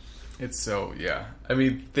ridiculous. It's so, yeah. I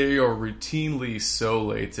mean, they are routinely so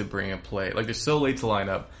late to bring a play. They're so late to line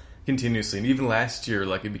up continuously. And even last year,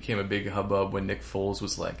 it became a big hubbub when Nick Foles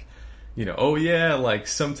was oh yeah,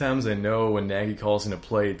 sometimes I know when Nagy calls in a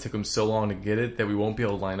play, it took him so long to get it that we won't be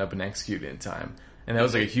able to line up and execute in time. And that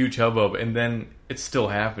was a huge hubbub, and then it's still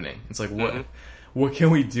happening. It's what can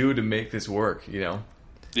we do to make this work,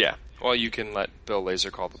 Yeah. Well, you can let Bill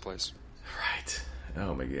Lazor call the plays. Right.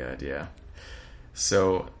 Oh my god, yeah.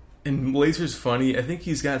 So, and Lazor's funny. I think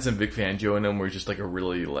he's got some Vic Fangio in him where he's just a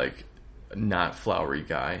really not flowery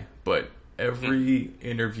guy, but every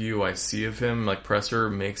interview I see of him, presser,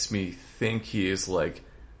 makes me think he is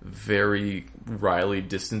very wryly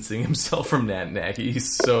distancing himself from Matt Nagy.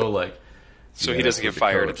 He's so so he doesn't get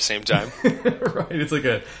fired at the same time. Right? It's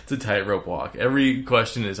it's a tightrope walk. Every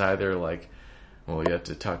question is either well, you have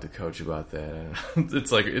to talk to coach about that.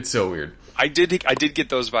 It's it's so weird. I did get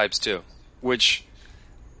those vibes too, which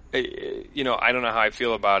I don't know how I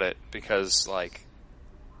feel about it because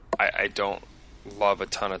I don't love a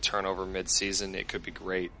ton of turnover mid-season. It could be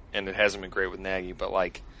great, and it hasn't been great with Nagy, but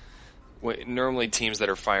normally teams that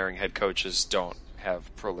are firing head coaches don't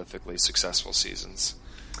have prolifically successful seasons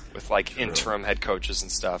with interim head coaches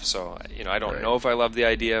and stuff. So, I don't know if I love the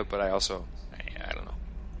idea, but I also, I don't know.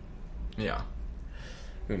 Yeah.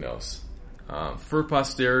 Who knows? For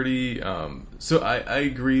posterity, so I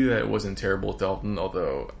agree that it wasn't terrible with Dalton,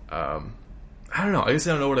 although, I don't know. I guess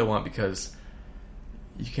I don't know what I want because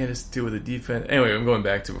you can't just do with the defense. Anyway, I'm going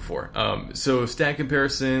back to before. So stat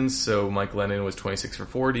comparisons. So Mike Lennon was 26 for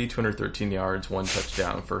 40, 213 yards, 1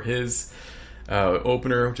 touchdown for his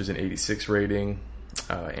opener, which is an 86 rating.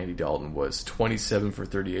 Andy Dalton was 27 for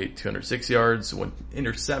 38, 206 yards, 1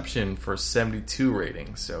 interception for 72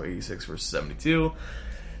 rating. So 86 for 72.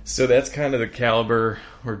 So that's kind of the caliber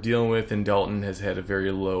we're dealing with, and Dalton has had a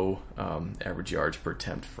very low average yards per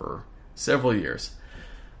attempt for several years.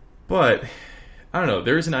 But I don't know.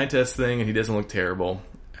 There is an eye test thing, and he doesn't look terrible.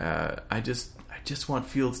 I just want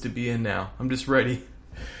Fields to be in now. I'm just ready.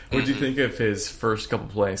 What did you think of his first couple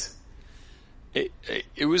plays?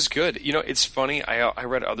 It was good. It's funny. I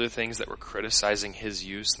read other things that were criticizing his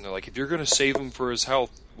use, and they're like, if you're going to save him for his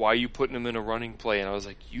health, why are you putting him in a running play? And I was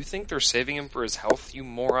like, you think they're saving him for his health, you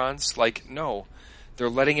morons? Like, no. They're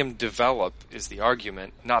letting him develop, is the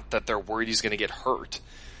argument, not that they're worried he's going to get hurt.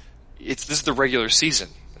 This is the regular season.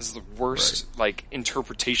 This is the worst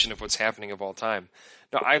interpretation of what's happening of all time.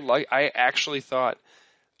 No, I actually thought,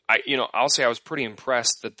 I'll say I was pretty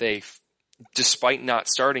impressed that they, despite not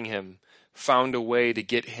starting him, found a way to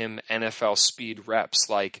get him NFL speed reps.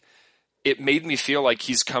 Like, it made me feel like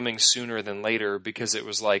he's coming sooner than later, because it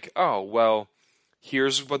was like, oh, well,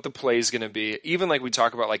 here's what the play is going to be. Even like we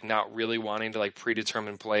talk about like not really wanting to like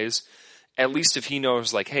predetermine plays, at least if he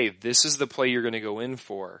knows like, hey, this is the play you're going to go in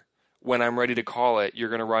for. When I'm ready to call it, you're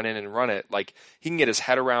going to run in and run it. Like, he can get his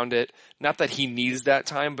head around it. Not that he needs that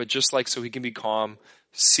time, but just like so he can be calm,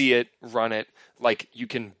 see it, run it. Like, you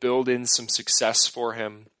can build in some success for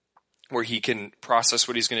him where he can process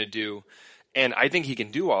what he's going to do. And I think he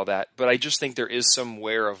can do all that, but I just think there is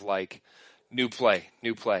somewhere of like new play,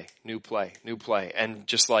 and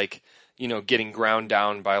just like, getting ground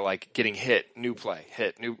down by like getting hit, new play,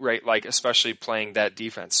 right? Like, especially playing that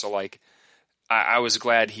defense. So like, I was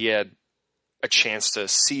glad he had a chance to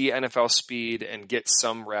see NFL speed and get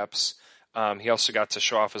some reps. He also got to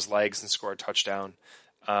show off his legs and score a touchdown.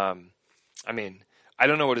 I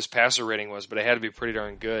don't know what his passer rating was, but it had to be pretty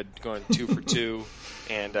darn good, going 2 for 2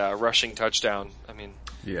 and rushing touchdown.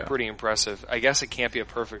 Pretty impressive. I guess it can't be a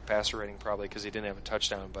perfect passer rating probably because he didn't have a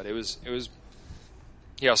touchdown, but it was.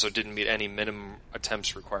 He also didn't meet any minimum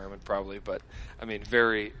attempts requirement probably, but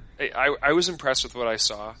I was impressed with what I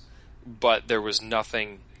saw, but there was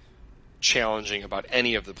nothing challenging about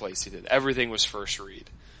any of the plays he did. Everything was first read.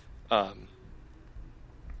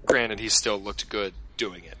 Granted, he still looked good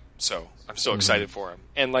doing it, so I'm still excited for him.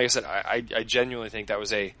 And like I said, I genuinely think that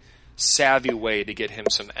was a savvy way to get him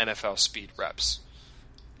some NFL speed reps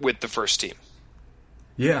with the first team.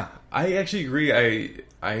 Yeah, I actually agree.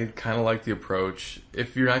 I kind of like the approach.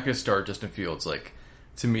 If you're not going to start Justin Fields, like,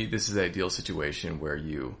 to me, this is the ideal situation where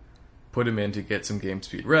you put him in to get some game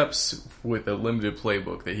speed reps with a limited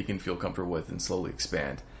playbook that he can feel comfortable with and slowly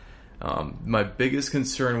expand. My biggest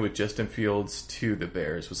concern with Justin Fields to the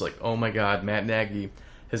Bears was like, oh my God, Matt Nagy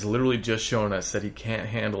has literally just shown us that he can't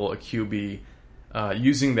handle a QB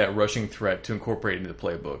using that rushing threat to incorporate into the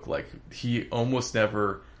playbook. Like, he almost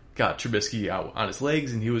never got Trubisky out on his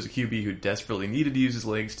legs, and he was a QB who desperately needed to use his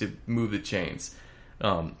legs to move the chains.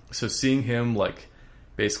 So seeing him, like,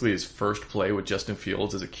 basically his first play with Justin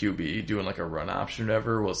Fields as a QB doing like a run option or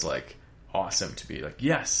whatever was like awesome to be like,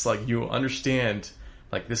 yes, like, you understand,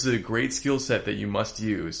 like, this is a great skill set that you must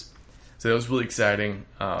use. So that was really exciting.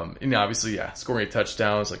 And obviously, scoring a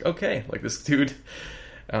touchdown is like, okay, like, this dude,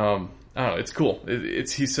 I don't know, it's cool.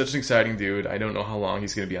 He's such an exciting dude. I don't know how long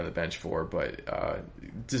he's going to be on the bench for, but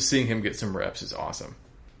just seeing him get some reps is awesome.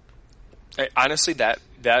 Honestly, that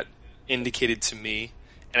indicated to me,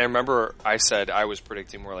 and I remember I said I was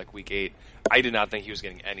predicting more like week 8. I did not think he was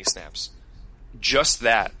getting any snaps. Just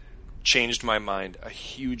that changed my mind a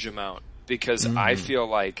huge amount, because I feel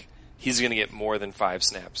like he's going to get more than 5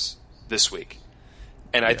 snaps this week.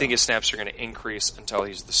 And I think his snaps are going to increase until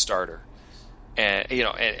he's the starter. And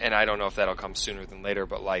and I don't know if that'll come sooner than later,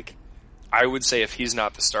 but like, I would say if he's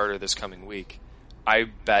not the starter this coming week, I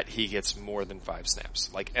bet he gets more than 5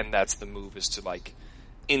 snaps. Like, and that's the move, is to like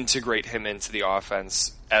integrate him into the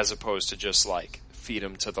offense as opposed to just like feed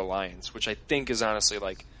him to the Lions, which I think is honestly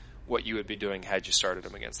like what you would be doing had you started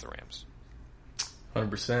him against the Rams.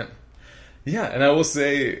 100%. Yeah, and I will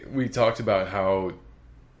say, we talked about how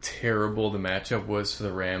terrible the matchup was for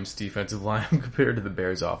the Rams defensive line compared to the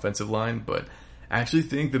Bears offensive line, but I actually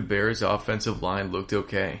think the Bears offensive line looked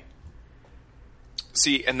okay.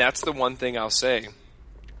 See, and that's the one thing I'll say.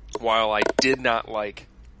 While I did not like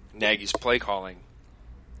Nagy's play calling,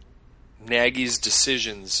 Nagy's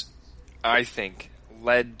decisions, I think,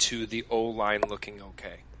 led to the O-line looking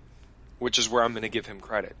okay, which is where I'm going to give him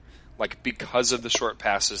credit. Like, because of the short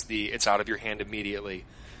passes, it's out of your hand immediately,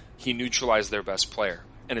 he neutralized their best player.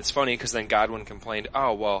 And it's funny because then Godwin complained,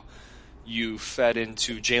 oh, well, you fed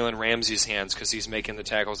into Jalen Ramsey's hands because he's making the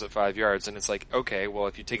tackles at 5 yards. And it's like, okay, well,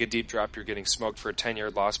 if you take a deep drop, you're getting smoked for a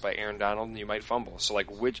 10-yard loss by Aaron Donald, and you might fumble. So, like,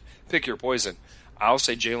 pick your poison. I'll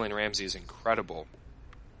say Jalen Ramsey is incredible,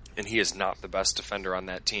 and he is not the best defender on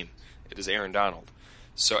that team. It is Aaron Donald.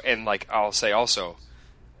 So, and, like, I'll say also,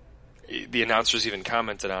 the announcers even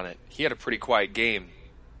commented on it. He had a pretty quiet game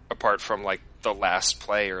apart from, like, the last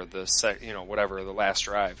play or the last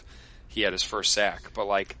drive. he had his first sack. But,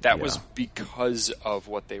 like, that Yeah. was because of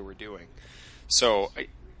what they were doing. So,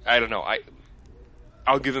 I don't know.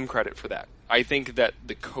 I'll give him credit for that. I think that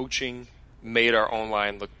the coaching made our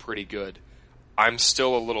O-line look pretty good. I'm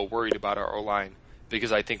still a little worried about our O-line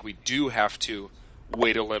because I think we do have to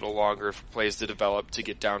wait a little longer for plays to develop to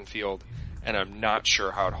get downfield, and I'm not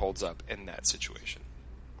sure how it holds up in that situation.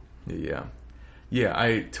 Yeah. Yeah,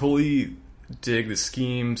 I totally dig the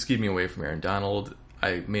scheming away from Aaron Donald.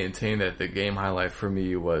 I maintain that the game highlight for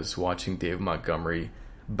me was watching David Montgomery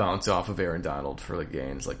bounce off of Aaron Donald for the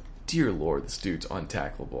gain. It's like, dear Lord, this dude's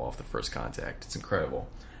untackleable off the first contact. It's incredible.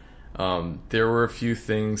 There were a few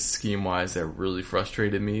things scheme-wise that really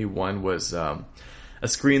frustrated me. One was a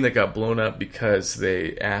screen that got blown up because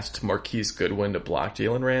they asked Marquise Goodwin to block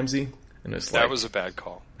Jalen Ramsey. And it's that was a bad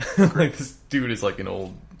call. Like, this dude is like an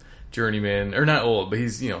old journeyman, or not old, but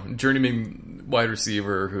he's, journeyman wide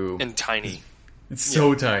receiver who... And tiny. It's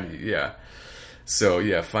so tiny, yeah. So,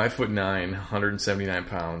 yeah, 5'9", 179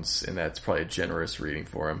 pounds, and that's probably a generous reading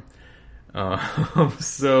for him.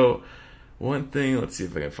 So, one thing, let's see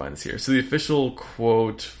if I can find this here. So, the official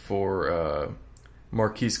quote for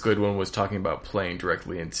Marquise Goodwin was talking about playing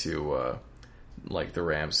directly into, the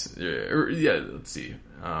Rams. Let's see.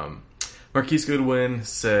 Marquise Goodwin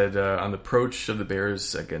said on the approach of the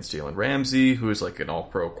Bears against Jalen Ramsey, who is like an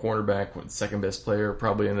all-pro cornerback, the second best player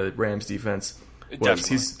probably in the Rams defense.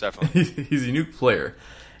 Definitely. He's a unique player.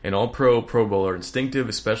 An all-pro, Pro Bowler, instinctive,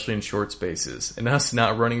 especially in short spaces. And us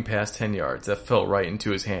not running past 10 yards. That fell right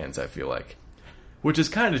into his hands, I feel like. Which is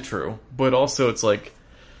kind of true. But also it's like,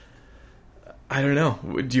 I don't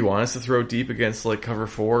know. Do you want us to throw deep against like cover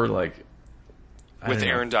 4? Like, with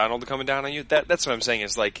Aaron Donald coming down on you? That's what I'm saying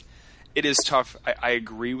is like, it is tough. I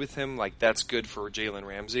agree with him. Like, that's good for Jalen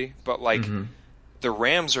Ramsey. But like, the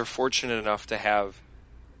Rams are fortunate enough to have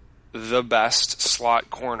the best slot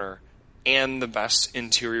corner and the best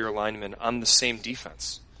interior lineman on the same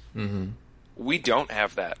defense. Mm-hmm. We don't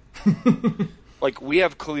have that. Like, we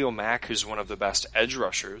have Khalil Mack, who's one of the best edge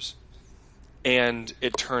rushers, and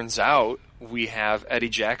it turns out we have Eddie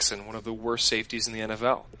Jackson, one of the worst safeties in the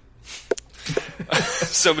NFL.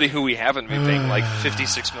 Somebody who we haven't been paying like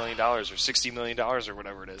 $56 million or $60 million or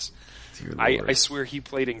whatever it is. I swear he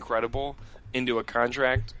played incredible into a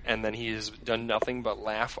contract, and then he has done nothing but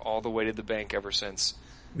laugh all the way to the bank ever since.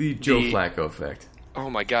 The Joe Flacco effect. Oh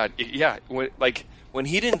my God. Yeah. When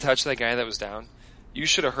he didn't touch that guy that was down, you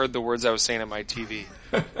should have heard the words I was saying on my TV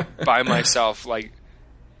by myself. Like,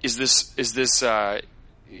 is this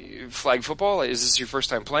flag football? Is this your first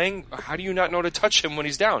time playing? How do you not know to touch him when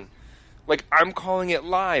he's down? Like, I'm calling it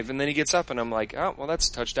live, and then he gets up, and I'm like, oh, well, that's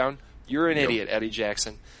a touchdown. You're an idiot, Eddie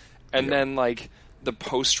Jackson. And then, like, the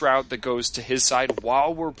post route that goes to his side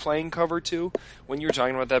while we're playing cover 2, when you were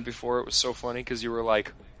talking about that before, it was so funny because you were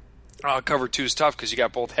like, oh, cover 2 is tough because you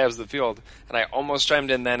got both halves of the field. And I almost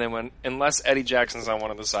chimed in then and went, unless Eddie Jackson's on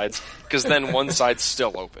one of the sides, because then one side's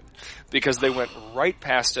still open. Because they went right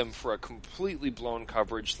past him for a completely blown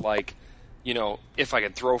coverage, like, if I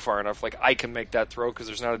could throw far enough, like, I can make that throw because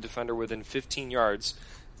there's not a defender within 15 yards.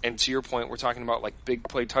 And to your point, we're talking about, like, big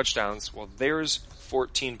play touchdowns. Well, there's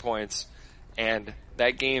 14 points. And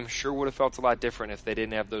that game sure would have felt a lot different if they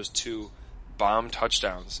didn't have those 2 bomb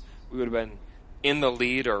touchdowns. We would have been in the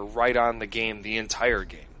lead or right on the game the entire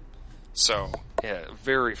game. So, yeah,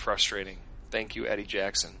 very frustrating. Thank you, Eddie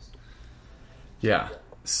Jackson. Yeah.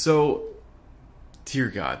 So, dear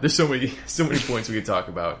God, there's so many points we could talk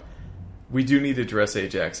about. We do need to address A.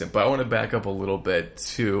 Jackson, but I want to back up a little bit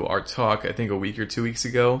to our talk, I think a week or 2 weeks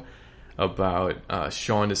ago, about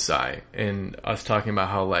Sean Desai, and us talking about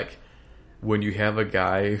how, like, when you have a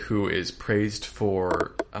guy who is praised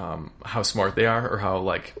for how smart they are or how,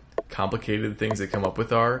 like, complicated things they come up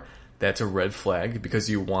with are, that's a red flag because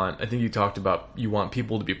you want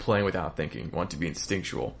people to be playing without thinking. You want to be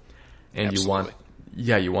instinctual. And Absolutely.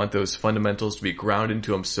 you want those fundamentals to be ground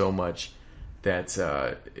into them so much that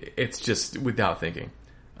it's just without thinking.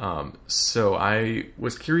 So I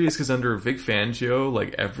was curious because under Vic Fangio,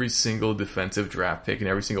 like, every single defensive draft pick and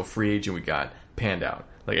every single free agent we got panned out.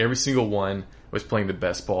 Like, every single one was playing the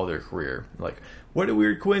best ball of their career. Like, what a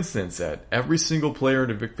weird coincidence that every single player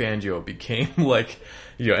under Vic Fangio became, like,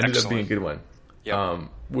 ended up being a good one. Yep.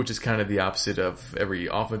 Which is kind of the opposite of every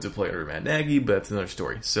offensive player under Matt Nagy, but that's another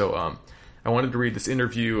story. So I wanted to read this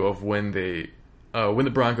interview of when the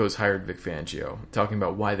Broncos hired Vic Fangio, talking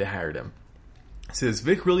about why they hired him. It says,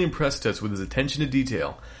 Vic really impressed us with his attention to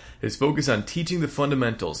detail, his focus on teaching the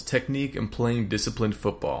fundamentals, technique, and playing disciplined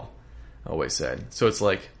football, always said. So it's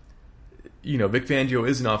like, Vic Fangio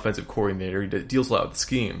is an offensive coordinator. He deals a lot with the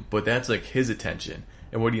scheme, but that's like his attention.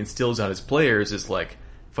 And what he instills on his players is like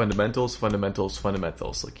fundamentals. Like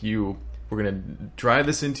we're going to drive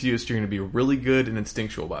this into you, so you're going to be really good and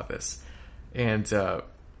instinctual about this. And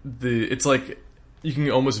it's like you can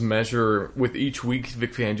almost measure with each week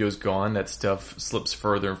Vic Fangio's gone, that stuff slips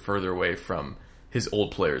further and further away from his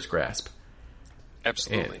old players' grasp.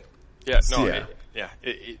 Absolutely.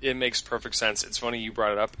 It makes perfect sense. It's funny you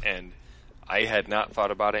brought it up, and I had not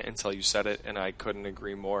thought about it until you said it, and I couldn't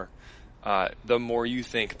agree more. The more you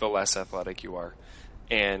think, the less athletic you are.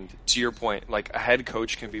 And to your point, like, a head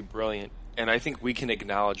coach can be brilliant, and I think we can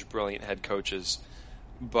acknowledge brilliant head coaches.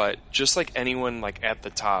 But just like anyone, like, at the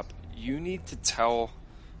top, you need to tell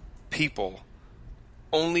people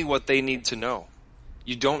only what they need to know.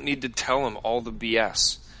 You don't need to tell them all the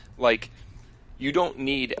BS. Like, you don't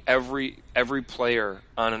need every player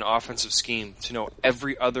on an offensive scheme to know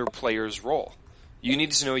every other player's role. You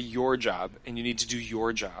need to know your job, and you need to do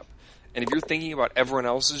your job. And if you're thinking about everyone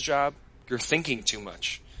else's job, you're thinking too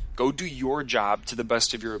much. Go do your job to the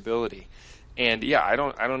best of your ability. And yeah, I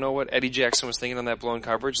don't know what Eddie Jackson was thinking on that blown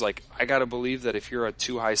coverage. Like, I gotta believe that if you're a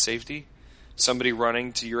too high safety, somebody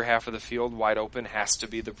running to your half of the field wide open has to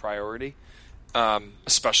be the priority.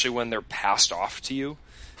 Especially when they're passed off to you.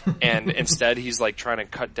 And instead he's like trying to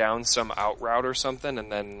cut down some out route or something, and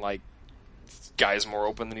then like guy's more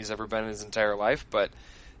open than he's ever been in his entire life. But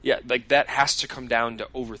yeah, like that has to come down to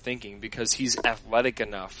overthinking, because he's athletic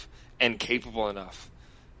enough and capable enough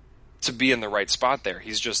to be in the right spot there.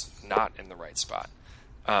 He's just not in the right spot.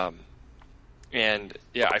 And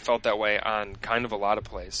yeah, I felt that way on kind of a lot of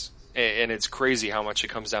plays. And it's crazy how much it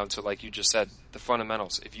comes down to, like you just said, the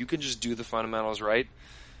fundamentals. If you can just do the fundamentals right,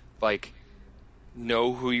 like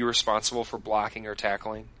know who you're responsible for blocking or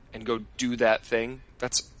tackling and go do that thing,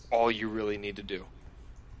 that's all you really need to do.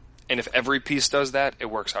 And if every piece does that, it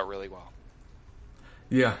works out really well.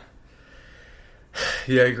 Yeah,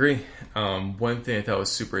 I agree. One thing I thought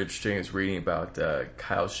was super interesting is reading about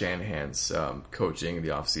Kyle Shanahan's coaching in the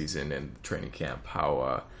offseason and training camp,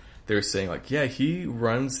 how they're saying, like, yeah, he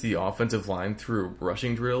runs the offensive line through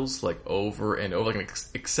rushing drills, like, over and over, like an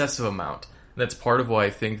excessive amount. And that's part of why I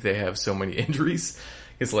think they have so many injuries.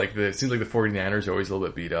 It's like it seems like the 49ers are always a little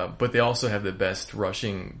bit beat up, but they also have the best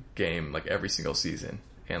rushing game, like, every single season.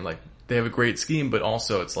 And, like, they have a great scheme, but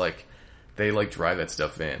also it's like they, like, drive that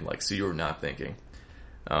stuff in, like, so you're not thinking.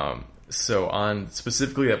 So on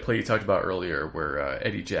specifically that play you talked about earlier where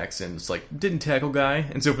Eddie Jackson's, like, didn't tackle guy.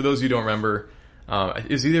 And so for those of you who don't remember, it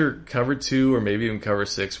was either cover 2 or maybe even cover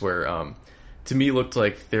 6 where, to me, looked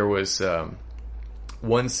like there was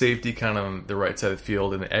one safety kind of on the right side of the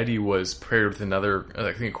field, and Eddie was paired with another,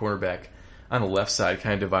 I think, a cornerback on the left side,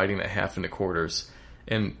 kind of dividing that half into quarters.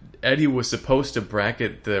 And Eddie was supposed to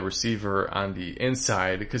bracket the receiver on the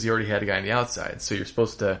inside because he already had a guy on the outside. So you're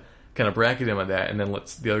supposed to kind of bracket him on that and then let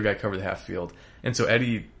the other guy cover the half field. And so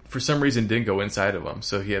Eddie, for some reason, didn't go inside of him.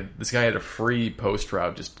 So this guy had a free post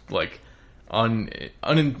route, just like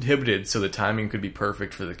uninhibited, so the timing could be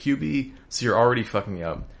perfect for the QB. So you're already fucking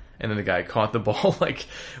up. And then the guy caught the ball, like,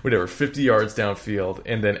 50 yards downfield.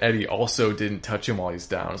 And then Eddie also didn't touch him while he's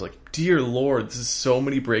down. I was like, dear Lord, this is so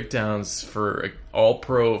many breakdowns for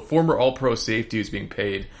a former all-pro safety who's being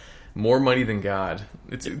paid more money than God.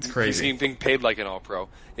 It's crazy. He's being paid like an all-pro.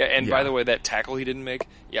 Yeah, and by the way, that tackle he didn't make,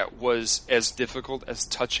 was as difficult as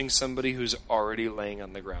touching somebody who's already laying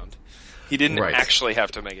on the ground. He didn't actually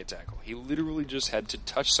have to make a tackle. He literally just had to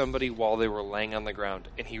touch somebody while they were laying on the ground,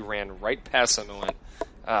 and he ran right past them and went,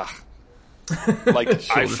 like,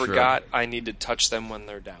 I forgot I need to touch them when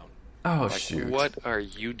they're down. Oh, like, shoot. What are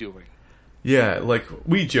you doing? Yeah, like,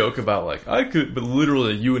 we joke about, like, I could, but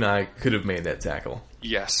literally you and I could have made that tackle.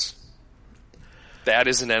 Yes. That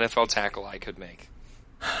is an NFL tackle I could make.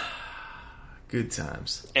 Good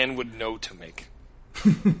times. And would know to make.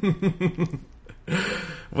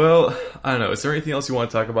 Well, I don't know. Is there anything else you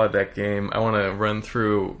want to talk about that game? I want to run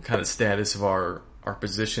through kind of status of our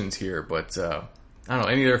positions here, but I don't know.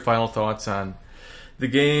 Any other final thoughts on the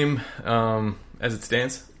game as it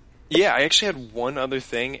stands? Yeah, I actually had one other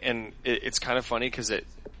thing, and it's kind of funny because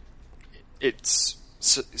it's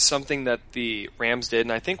something that the Rams did,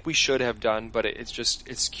 and I think we should have done, but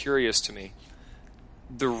it's curious to me.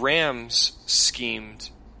 The Rams schemed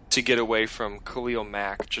to get away from Khalil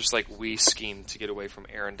Mack, just like we schemed to get away from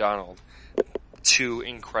Aaron Donald. Two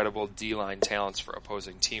incredible D-line talents for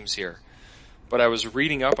opposing teams here. But I was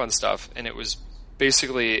reading up on stuff, and it was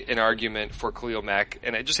basically an argument for Khalil Mack,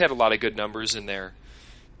 and it just had a lot of good numbers in there.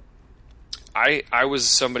 I was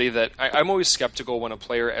somebody that I'm always skeptical when a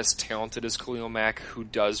player as talented as Khalil Mack, who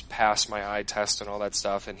does pass my eye test and all that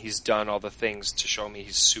stuff, and he's done all the things to show me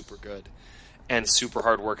he's super good and super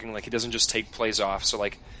hardworking. Like, he doesn't just take plays off. So,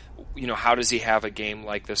 like, how does he have a game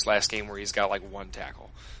like this last game where he's got like one tackle?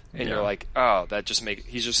 And you're like, oh,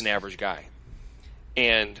 he's just an average guy.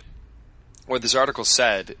 And what this article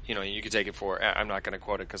said, you could take it for, I'm not going to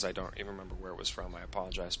quote it because I don't even remember where it was from, I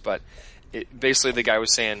apologize. But basically the guy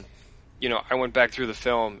was saying, I went back through the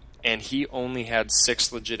film and he only had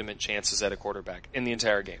 6 legitimate chances at a quarterback in the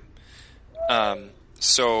entire game.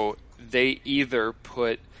 So they either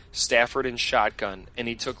put Stafford in shotgun and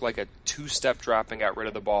he took like a 2-step drop and got rid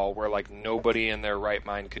of the ball where like nobody in their right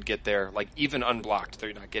mind could get there, like even unblocked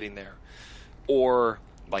they're not getting there, or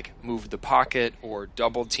like moved the pocket or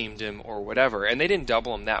double teamed him or whatever. And they didn't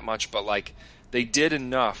double him that much, but like they did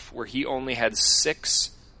enough where he only had 6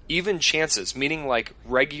 even chances, meaning like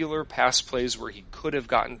regular pass plays where he could have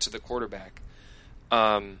gotten to the quarterback.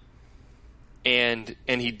 And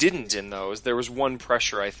he didn't in those. There was one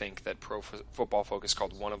pressure, I think, that Pro Football Focus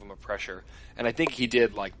called one of them a pressure. And I think he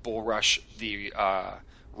did, like, bull rush the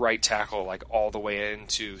right tackle, like, all the way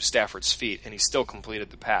into Stafford's feet. And he still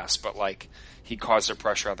completed the pass, but, like, he caused a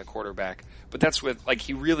pressure on the quarterback. But that's with, like,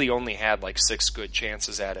 he really only had, like, 6 good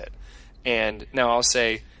chances at it. And now I'll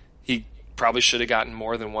say he probably should have gotten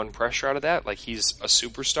more than one pressure out of that. Like, he's a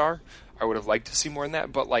superstar. I would have liked to see more than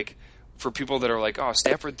that. But, like, for people that are like, oh,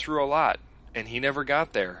 Stafford threw a lot and he never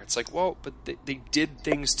got there. It's like, well, but they did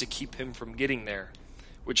things to keep him from getting there,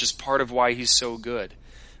 which is part of why he's so good.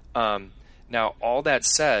 Now, all that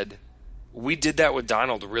said, we did that with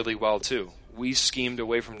Donald really well, too. We schemed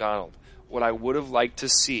away from Donald. What I would have liked to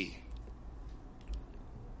see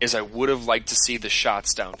is the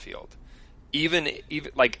shots downfield. Even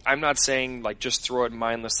like, I'm not saying, like, just throw it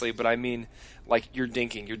mindlessly, but I mean, like, you're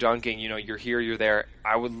dinking, you're dunking, you're here, you're there.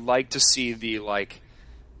 I would like to see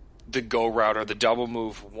the go route or the double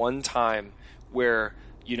move one time where,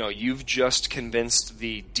 you've just convinced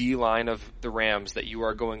the D line of the Rams that you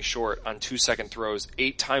are going short on 2-second throws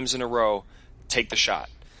 8 times in a row, take the shot.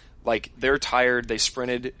 Like, they're tired, they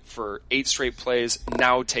sprinted for 8 straight plays,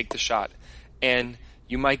 now take the shot. And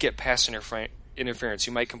you might get pass interference,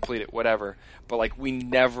 you might complete it, whatever, but like, we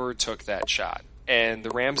never took that shot. And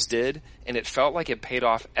the Rams did, and it felt like it paid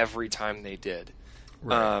off every time they did.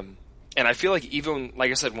 Right. And I feel like even,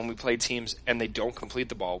 like I said, when we play teams and they don't complete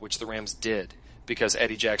the ball, which the Rams did because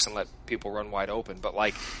Eddie Jackson let people run wide open, but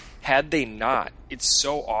like, had they not, it's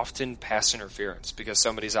so often pass interference because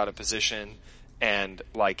somebody's out of position and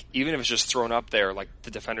like, even if it's just thrown up there, like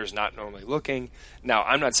the defender's not normally looking. Now,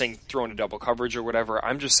 I'm not saying throw into double coverage or whatever.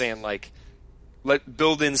 I'm just saying like,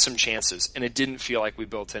 build in some chances, and it didn't feel like we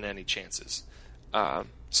built in any chances.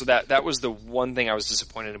 So that was the one thing I was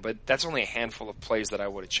disappointed in, but that's only a handful of plays that I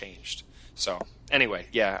would have changed. So anyway,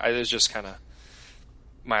 yeah, it was just kind of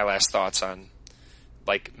my last thoughts on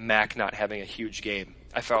like Mac not having a huge game.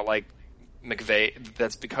 I felt like McVay,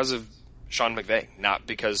 that's because of Sean McVay, not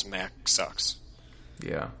because Mac sucks.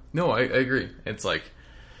 Yeah. No, I agree. It's like,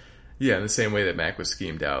 yeah, in the same way that Mac was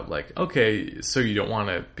schemed out. Like, okay, so you don't want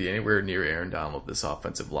to be anywhere near Aaron Donald with this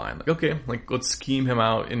offensive line. Like, okay, like let's scheme him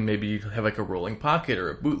out and maybe have like a rolling pocket or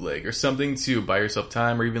a bootleg or something to buy yourself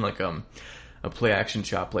time, or even like a play action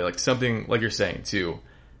chop play, like something like you're saying to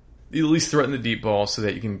at least threaten the deep ball so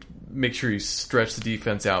that you can make sure you stretch the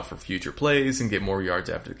defense out for future plays and get more yards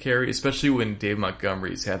after the carry, especially when Dave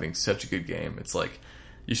Montgomery is having such a good game. It's like,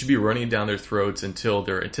 you should be running down their throats until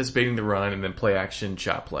they're anticipating the run and then play action,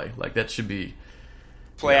 chop play. Like, that should be...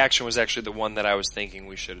 Play action was actually the one that I was thinking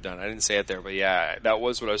we should have done. I didn't say it there, but yeah, that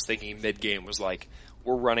was what I was thinking mid-game, was like,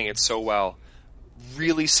 we're running it so well.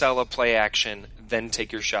 Really sell a play action, then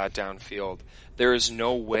take your shot downfield. There is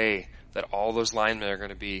no way that all those linemen are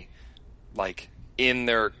going to be, like, in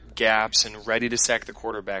their gaps and ready to sack the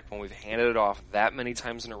quarterback when we've handed it off that many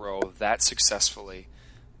times in a row, that successfully.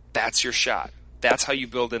 That's your shot. That's how you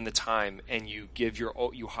build in the time, and you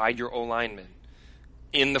hide your O-lineman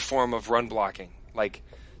in the form of run blocking. Like,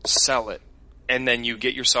 sell it, and then you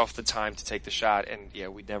get yourself the time to take the shot, and yeah,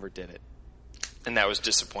 we never did it. And that was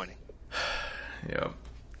disappointing. Yeah.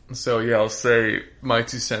 So, yeah, I'll say my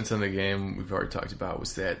 2 cents on the game we've already talked about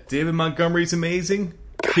was that David Montgomery's amazing.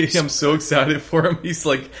 I'm so excited for him.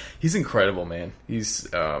 He's incredible, man.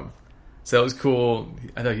 So that was cool.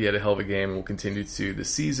 I thought he had a hell of a game and will continue to this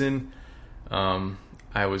season.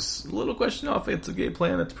 I was a little questioning offensive game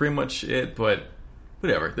plan. That's pretty much it, but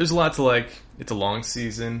whatever. There's a lot to like. It's a long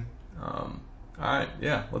season. All right,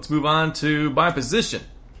 yeah. Let's move on to by position.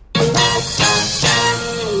 All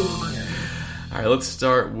right, let's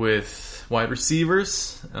start with wide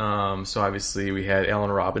receivers. So obviously we had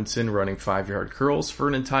Allen Robinson running 5-yard curls for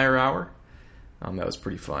an entire hour. That was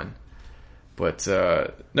pretty fun. But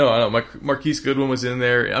no, I don't know. Marquise Goodwin was in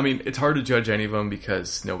there. I mean, it's hard to judge any of them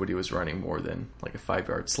because nobody was running more than like a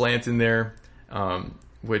 5-yard slant in there.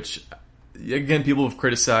 Which, again, people have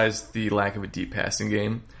criticized the lack of a deep passing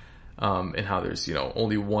game and how there's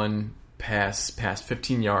only one pass past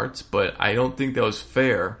 15 yards. But I don't think that was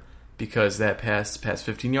fair because that pass past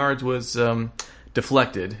 15 yards was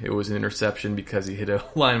deflected. It was an interception because he hit a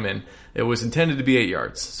lineman. It was intended to be 8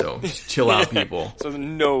 yards. So just chill out, people. So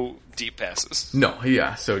no deep passes. No,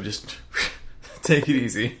 yeah. So just take it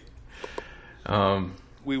easy.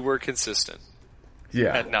 We were consistent.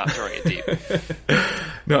 Yeah. At not throwing it deep.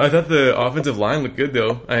 No, I thought the offensive line looked good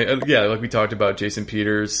though. Yeah, like we talked about Jason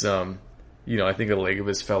Peters. I think a leg of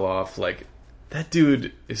his fell off. Like that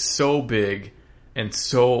dude is so big and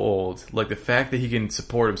so old. Like the fact that he can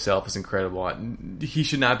support himself is incredible. He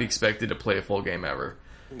should not be expected to play a full game ever.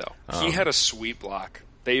 No, he had a sweet block.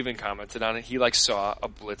 They even commented on it. He saw a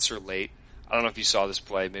blitzer late. I don't know if you saw this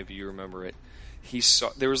play. Maybe you remember it.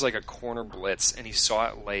 There was like a corner blitz, and he saw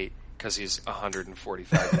it late because he's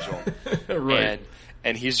 145 years old. Right.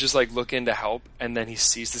 And he's just like looking to help, and then he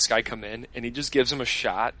sees this guy come in, and he just gives him a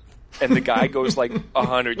shot. And the guy goes like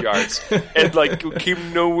 100 yards and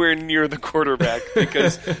came nowhere near the quarterback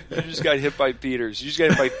because you just got hit by Peters. You just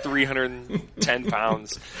got hit by 310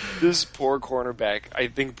 pounds. This poor cornerback, I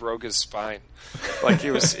think, broke his spine.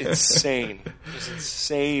 It was insane. It was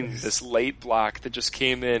insane. This late block that just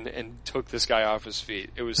came in and took this guy off his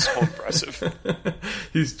feet. It was so impressive.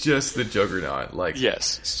 He's just the juggernaut.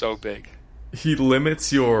 Yes, so big. He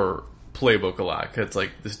limits your playbook a lot because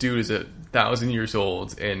this dude is 1,000 years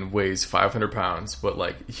old and weighs 500 pounds,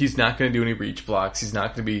 but he's not going to do any reach blocks. He's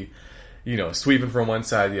not going to be sweeping from one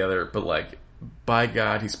side to the other, but by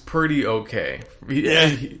God, he's pretty okay. You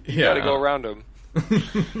got to go around him.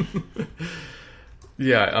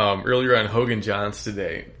 Yeah, earlier on Hogan Johns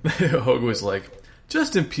today, Hogan was like,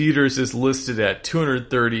 Justin Peters is listed at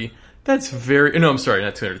 230. That's very... No, I'm sorry,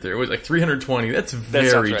 not 230. It was 320. That's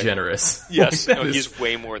very generous. Yes, he's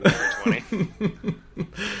way more than 320.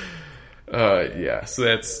 Yeah, so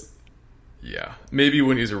that's... Yeah, maybe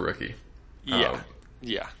when he's a rookie. Yeah.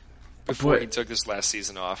 Before he took this last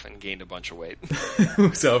season off and gained a bunch of weight. He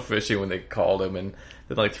was out fishing when they called him, and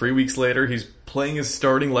then 3 weeks later, he's playing his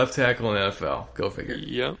starting left tackle in the NFL. Go figure.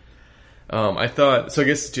 Yeah. I thought... So I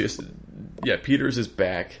guess just... Yeah, Peters is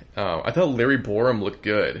back. I thought Larry Borum looked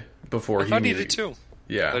good before I thought he did too.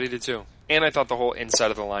 Yeah. I thought he did too. And I thought the whole inside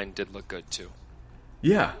of the line did look good too.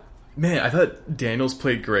 Yeah. Man, I thought Daniels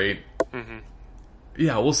played great. Mm-hmm.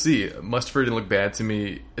 Yeah, we'll see. Mustford didn't look bad to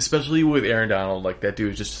me, especially with Aaron Donald. That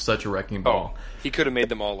dude is just such a wrecking ball. He could have made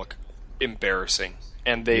them all look embarrassing,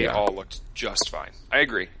 and they all looked just fine. I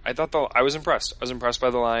agree. I was impressed. I was impressed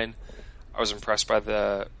by the line. I was impressed by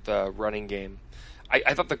the running game.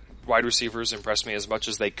 I thought the wide receivers impressed me as much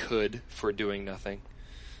as they could for doing nothing.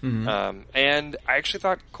 Mm-hmm. And I actually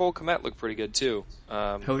thought Cole Kmet looked pretty good too.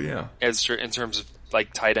 Hell yeah! In terms of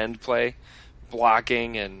tight end play,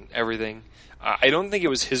 blocking, and everything. I don't think it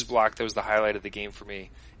was his block that was the highlight of the game for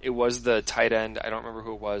me. It was the tight end. I don't remember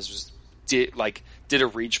who it was. Did a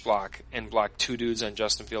reach block and blocked two dudes on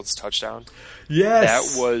Justin Fields' touchdown.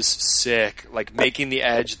 Yes, that was sick. Making the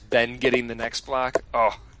edge, then getting the next block.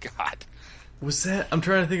 Oh God. Was that? I'm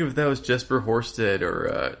trying to think if that was Jesper Horsted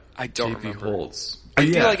or I don't JP remember. Holtz. I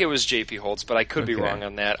feel like it was JP Holtz, but I could be wrong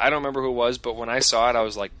on that. I don't remember who it was, but when I saw it, I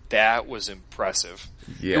was like, that was impressive.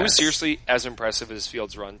 Yes. It was seriously as impressive as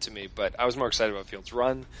Fields' run to me, but I was more excited about Fields'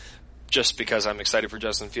 run just because I'm excited for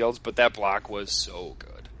Justin Fields, but that block was so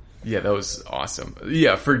good. Yeah, that was awesome.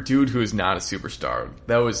 Yeah, for a dude who is not a superstar,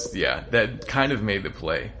 that kind of made the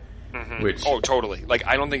play. Mm-hmm. Which, oh, totally.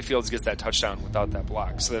 I don't think Fields gets that touchdown without that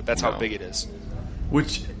block, so that's how big it is.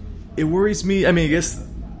 Which, it worries me. I mean, I guess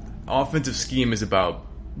offensive scheme is about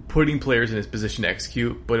putting players in his position to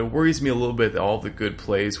execute, but it worries me a little bit that all the good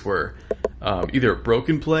plays were either a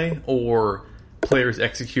broken play or players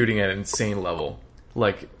executing at an insane level.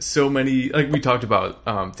 So many, we talked about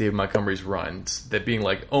David Montgomery's runs, that being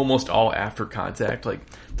almost all after contact.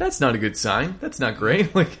 That's not a good sign. That's not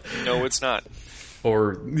great. No, it's not.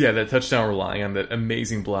 Or, that touchdown relying on that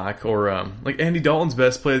amazing block. Or, Andy Dalton's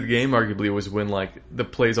best play of the game, arguably, was when, the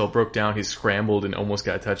plays all broke down, he scrambled and almost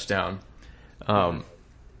got a touchdown.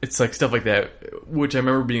 It's, stuff like that, which I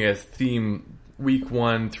remember being a theme week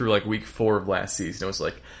 1 through, week 4 of last season. It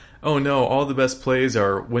was oh no, all the best plays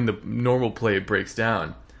are when the normal play breaks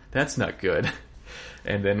down. That's not good.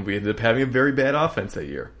 And then we ended up having a very bad offense that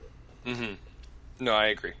year. Mm-hmm. No, I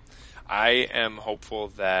agree. I am hopeful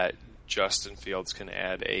that Justin Fields can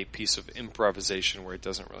add a piece of improvisation where it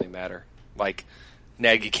doesn't really matter.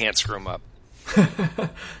 Nagy can't screw him up.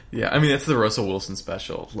 Yeah, I mean, that's the Russell Wilson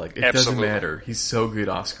special. Like, it doesn't Absolutely. matter. He's so good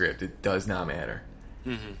off script. It does not matter.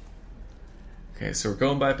 Mm-hmm. Okay, so we're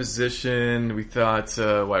going by position. We thought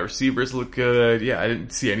wide receivers look good. Yeah, I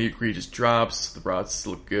didn't see any egregious drops. The routes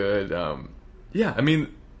look good. Yeah, I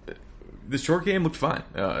mean, the short game looked fine.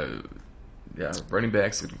 Yeah, running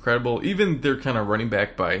backs looked incredible. Even their kind of running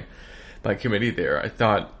back by committee there.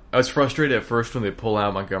 I was frustrated at first when they pull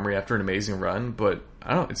out Montgomery after an amazing run, but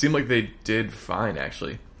I don't know. It seemed like they did fine,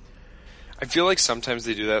 actually. I feel like sometimes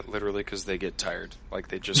they do that literally because they get tired. Like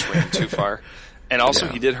they just ran too far. And also,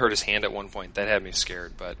 Yeah. he did hurt his hand at one point. That had me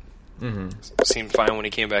scared, but seemed fine when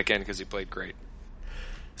he came back in because he played great.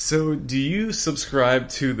 So, do you subscribe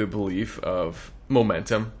to the belief of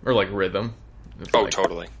momentum or like rhythm? Oh, Like,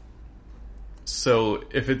 totally. So,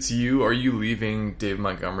 if it's you, are you leaving David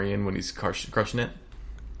Montgomery in when he's crushing it?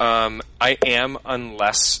 I am,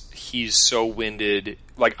 unless he's so winded.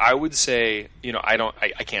 Like, I would say,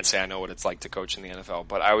 I can't say I know what it's like to coach in the NFL,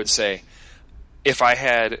 but I would say if I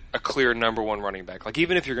had a clear number one running back, like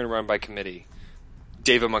even if you're going to run by committee,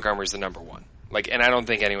 David Montgomery's the number one. Like, and I don't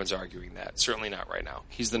think anyone's arguing that. Certainly not right now.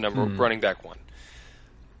 He's the number running back one.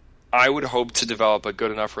 I would hope to develop a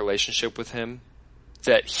good enough relationship with him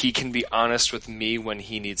that he can be honest with me when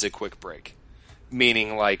he needs a quick break.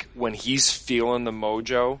 Meaning, like, when he's feeling the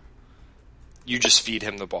mojo, you just feed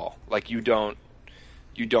him the ball. Like, you don't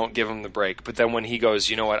give him the break. But then when he goes,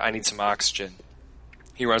 you know what, I need some oxygen,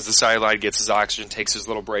 he runs the sideline, gets his oxygen, takes his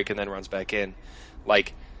little break, and then runs back in.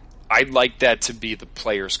 Like, I'd like that to be the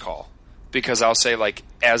player's call. Because I'll say, like,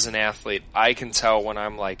 as an athlete, I can tell when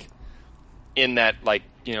I'm, like, in that, like,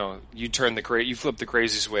 you flip the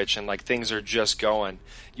crazy switch and, like, things are just going.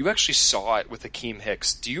 You actually saw it with Akeem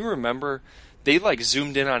Hicks. Do you remember? They, like,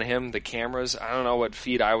 zoomed in on him, the cameras. I don't know what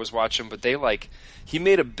feed I was watching, but they, like, he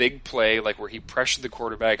made a big play, like, where he pressured the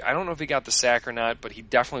quarterback. I don't know if he got the sack or not, but he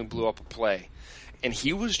definitely blew up a play. And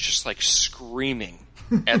he was just, like, screaming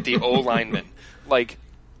at the O-lineman. Like,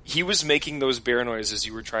 he was making those bear noises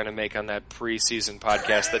you were trying to make on that preseason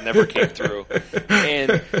podcast that never came through.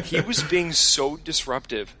 And he was being so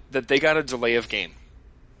disruptive that they got a delay of game.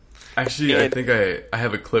 Actually, I think I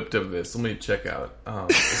have a clip of this. Let me check out.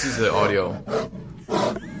 This is the audio.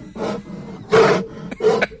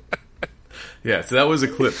 Yeah, so that was a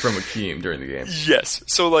clip from Akeem during the game. Yes.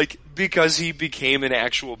 So, like, because he became an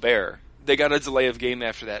actual bear, they got a delay of game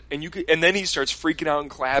after that. And then he starts freaking out and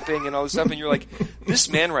clapping and all this stuff, and you're like, this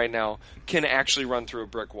man right now can actually run through a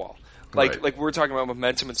brick wall. Like, Right. like we're talking about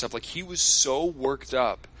momentum and stuff. Like, he was so worked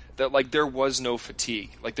up that, like, there was no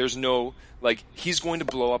fatigue. Like, there's no, like, he's going to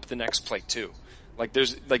blow up the next play too.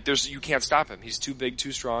 There's you can't stop him. He's too big,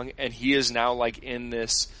 too strong, and he is now, like, in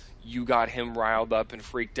this, you got him riled up and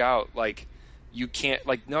freaked out. Like, you can't,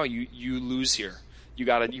 like, no, you lose here.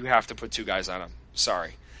 You have to put two guys on him.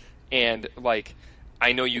 Sorry. And, like,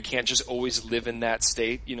 I know you can't just always live in that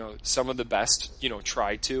state. Some of the best,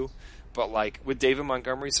 try to. But, like, with David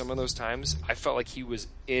Montgomery, some of those times, I felt like he was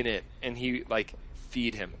in it. And he, like,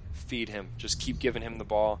 feed him. Just keep giving him the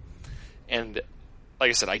ball. And, like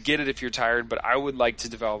I said, I get it if you're tired, but I would like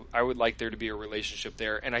there to be a relationship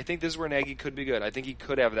there. And I think this is where Nagy could be good. I think he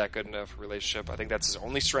could have that good enough relationship. I think that's his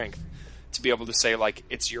only strength, to be able to say, like,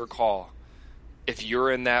 it's your call. If you're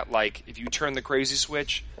in that, like, if you turn the crazy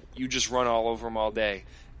switch, you just run all over them all day.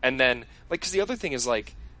 And then, like, because the other thing is,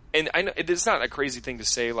 like, and I know it's not a crazy thing to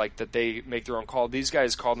say, like, that they make their own call. These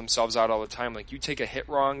guys call themselves out all the time. Like, you take a hit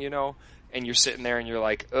wrong, and you're sitting there and you're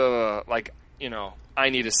like, I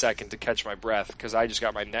need a second to catch my breath because I just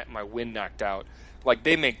got my wind knocked out. Like,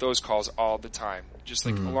 they make those calls all the time, just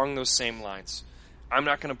like along those same lines. I'm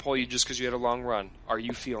not going to pull you just because you had a long run. Are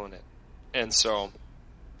you feeling it? And so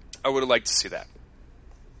I would have liked to see that.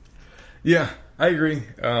 Yeah, I agree.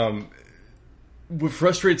 What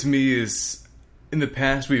frustrates me is, in the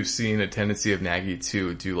past, we've seen a tendency of Nagy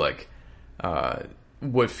to do, like,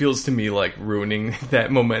 what feels to me like ruining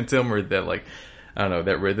that momentum or that, like, I don't know,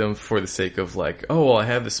 that rhythm for the sake of, like, oh, well, I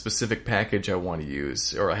have this specific package I want to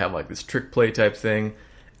use, or I have, like, this trick play type thing.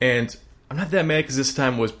 And I'm not that mad because this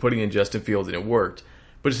time was putting in Justin Fields and it worked.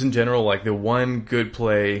 But just in general, like, the one good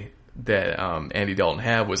play that Andy Dalton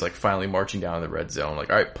had was, like, finally marching down the red zone. Like,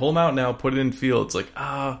 all right, pull him out now, put it in Fields. Like,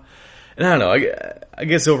 and I don't know. I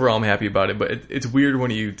guess overall I'm happy about it, but it's weird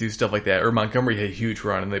when you do stuff like that. Or Montgomery had a huge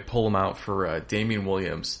run, and they pull him out for Damian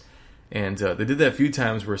Williams. And they did that a few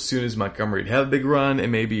times where as soon as Montgomery would have a big run,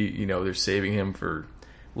 and maybe, they're saving him for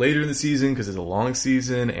later in the season because it's a long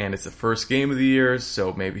season, and it's the first game of the year,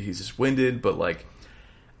 so maybe he's just winded. But, like,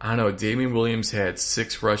 I don't know, Damian Williams had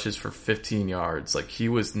 6 rushes for 15 yards. Like, he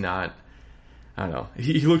was not, I don't know.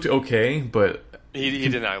 He looked okay, but he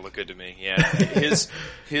did not look good to me. Yeah,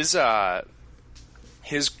 his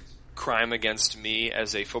crime against me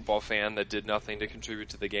as a football fan that did nothing to contribute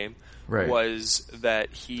to the game was that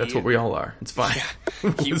he. That's what we all are. It's fine. Yeah,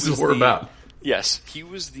 this is what we're about. Yes, he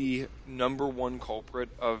was the number one culprit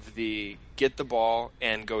of the get the ball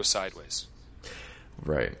and go sideways.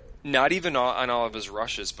 Right. Not even on all of his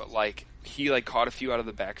rushes, but he caught a few out of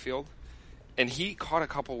the backfield, and he caught a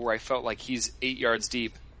couple where I felt like he's 8 yards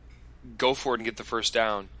deep, go for it and get the first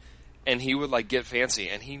down, and he would get fancy,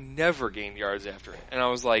 and he never gained yards after it. And I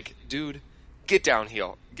was like, dude, get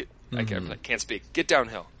downhill. I can't speak. Get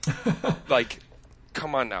downhill.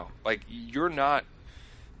 Come on now. You're not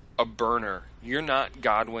a burner. You're not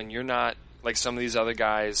Godwin. You're not like some of these other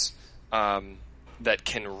guys that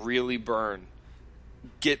can really burn.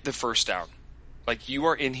 Get the first down. You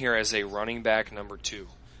are in here as a running back number 2.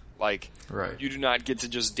 You do not get to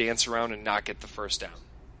just dance around and not get the first down.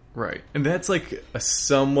 Right. And that's a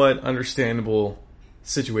somewhat understandable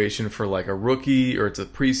situation for a rookie, or it's a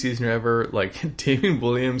preseason or whatever. Damian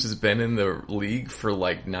Williams has been in the league for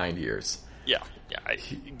 9 years. Yeah.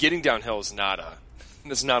 Getting downhill is not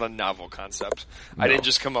a novel concept. No. I didn't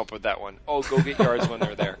just come up with that one. Oh, go get yards when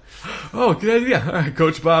they're there. Oh, good idea. All right,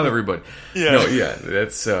 Coach Bob, everybody. Yeah. No, yeah,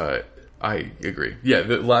 that's, I agree. Yeah,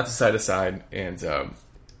 lots of side to side, and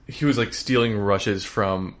he was stealing rushes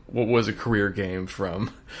from what was a career game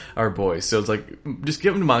from our boys. So it's just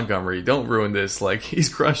give him to Montgomery. Don't ruin this. He's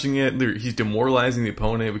crushing it. He's demoralizing the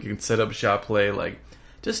opponent. We can set up a shot play.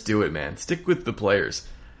 Just do it, man. Stick with the players.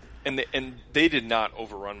 And they did not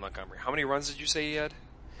overrun Montgomery. How many runs did you say he had?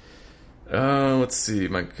 Let's see.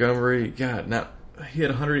 Montgomery, he had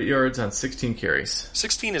 108 yards on 16 carries.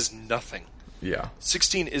 16 is nothing. Yeah.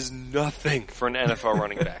 16 is nothing for an NFL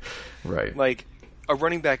running back. Right. A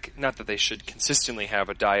running back, not that they should consistently have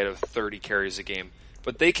a diet of 30 carries a game,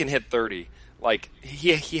 but they can hit 30.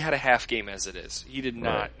 He had a half game as it is. He did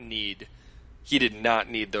not need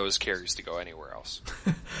those carries to go anywhere else.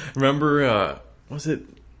 Remember, was it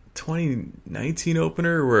 2019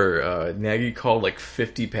 opener where Nagy called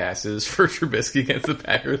 50 passes for Trubisky against the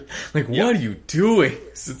Packers? What are you doing?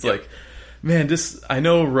 So it's man, I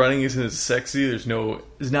know running isn't as sexy. There's not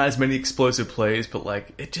as many explosive plays, but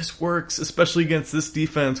it just works, especially against this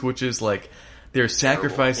defense, which is they're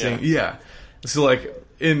sacrificing. Yeah. So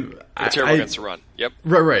it's terrible against the run. Yep.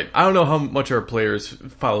 Right. I don't know how much our players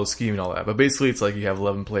follow scheme and all that, but basically it's you have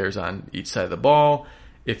 11 players on each side of the ball.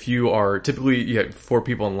 If you are typically you have 4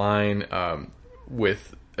 people in line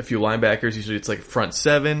with a few linebackers. Usually it's front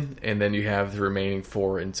 7, and then you have the remaining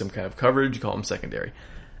 4 in some kind of coverage. You call them secondary.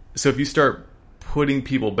 So if you start putting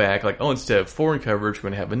people back, instead of 4 in coverage, we're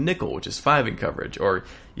going to have a nickel, which is 5 in coverage, or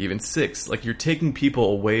even 6. You're taking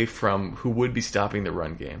people away from who would be stopping the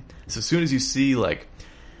run game. So as soon as you see, what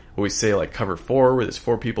we say, cover 4, where there's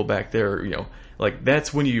 4 people back there,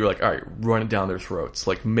 that's when you're all right, run it down their throats.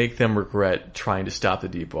 Make them regret trying to stop the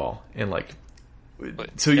deep ball. And,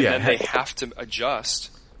 so yeah. And then they have to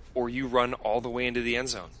adjust, or you run all the way into the end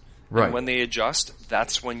zone. Right. And when they adjust,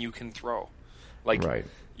 that's when you can throw. Right.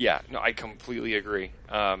 Yeah, no, I completely agree.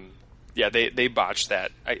 They botched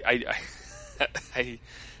that. I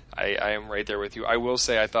am right there with you. I will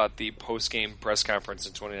say I thought the post-game press conference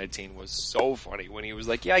in 2019 was so funny when he was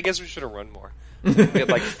like, I guess we should have run more. We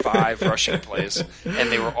had 5 rushing plays,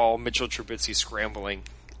 and they were all Mitchell Trubisky scrambling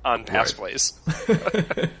on pass plays.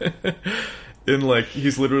 And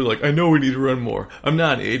he's literally I know we need to run more. I'm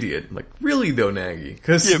not an idiot. I'm really though, Nagy?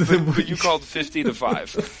 Yeah, but you called 50 to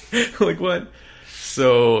 5. What?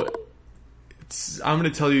 So, I'm going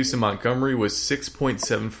to tell you, Montgomery was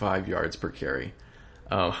 6.75 yards per carry.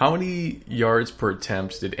 How many yards per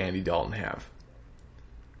attempt did Andy Dalton have?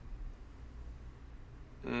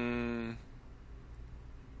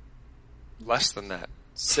 Less than that.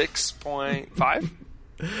 6.5?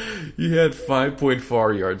 You had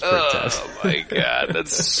 5.4 yards per attempt. Oh my god,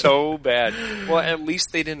 that's so bad. Well, at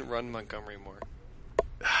least they didn't run Montgomery more.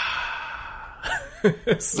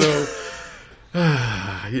 So...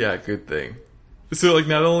 yeah, good thing. So,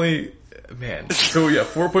 not only... Man. So, yeah,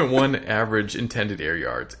 4.1 average intended air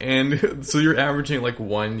yards. And so you're averaging,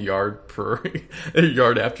 1 yard per... a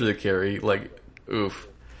yard after the carry. Oof.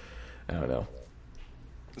 I don't know.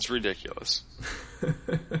 It's ridiculous.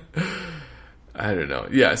 I don't know.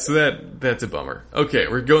 Yeah, so that's a bummer. Okay,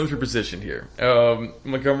 we're going through position here.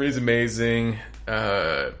 Montgomery's amazing.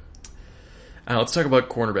 Let's talk about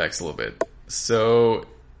cornerbacks a little bit. So...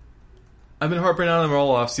 I've been harping on him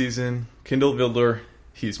all offseason. Kendall Vildor,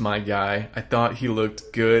 he's my guy. I thought he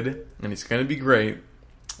looked good, and he's going to be great.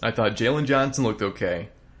 I thought Jalen Johnson looked okay.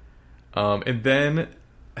 And then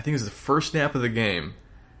I think it was the first snap of the game.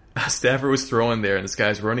 Stafford was throwing there, and this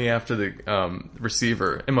guy's running after the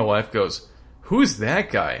receiver, and my wife goes, "Who's that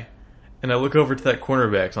guy?" And I look over to that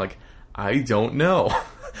cornerback, and I'm like, I don't know.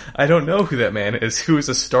 I don't know who that man is, who is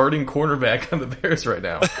a starting cornerback on the Bears right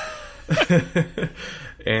now.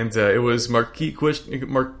 And it was Marquis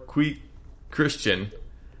Christian,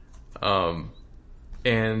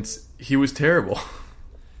 and he was terrible.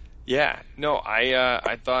 Yeah, no,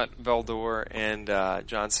 I thought Valdor and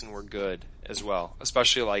Johnson were good as well,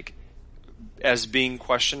 especially like as being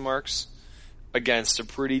question marks against a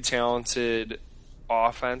pretty talented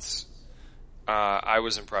offense. I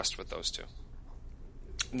was impressed with those two.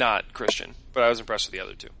 Not Christian, but I was impressed with the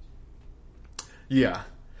other two. Yeah.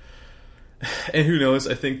 And who knows,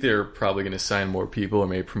 I think they're probably going to sign more people or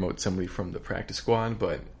maybe promote somebody from the practice squad,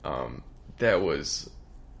 but that was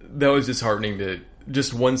disheartening to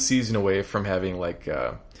just one season away from having like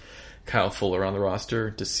Kyle Fuller on the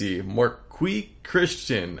roster to see Marquis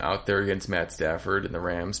Christian out there against Matt Stafford and the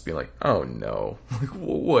Rams being like, oh no,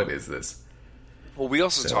 what is this? Well, we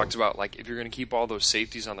also talked about, like, if you're going to keep all those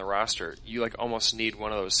safeties on the roster, you, like, almost need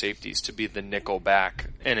one of those safeties to be the nickel back.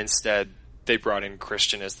 And instead, they brought in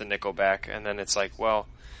Christian as the nickel back. And then it's like, well,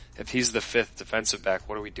 if he's the fifth defensive back,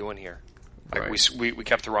 what are we doing here? Like, right. we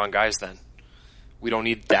kept the wrong guys then. We don't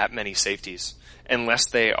need that many safeties. Unless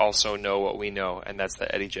they also know what we know, and that's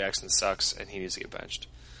that Eddie Jackson sucks, and he needs to get benched.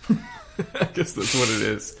 I guess that's what it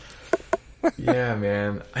is. Yeah,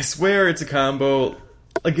 man. I swear it's a combo.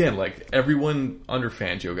 Again, like, everyone under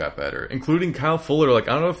Fangio got better, including Kyle Fuller. Like,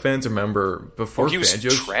 I don't know if fans remember before he was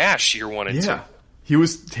Fangio. Trash year 1 and 2. He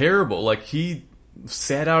was terrible. Like, he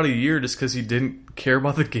sat out a year just because he didn't care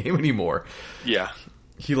about the game anymore. Yeah.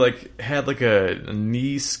 He, like, had, like, a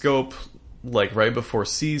knee scope, like, right before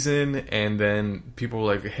season, and then people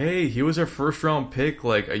were like, hey, he was our first-round pick,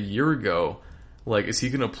 like, a year ago. Like, is he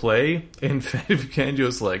going to play? And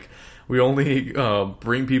Fangio's like, we only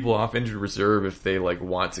bring people off injured reserve if they like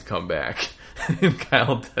want to come back. And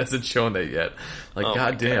Kyle hasn't shown that yet. Like,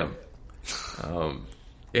 goddamn.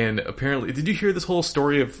 And apparently, did you hear this whole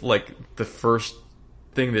story of like the first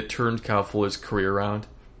thing that turned Kyle Fuller's career around?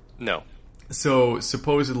 No. So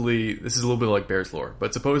supposedly, this is a little bit like Bears lore,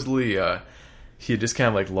 but supposedly he had just kind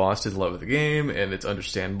of like lost his love of the game, and it's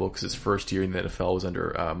understandable because his first year in the NFL was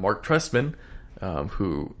under Mark Trestman,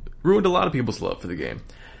 who ruined a lot of people's love for the game.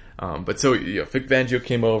 But so, Vic Fangio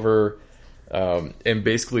came over and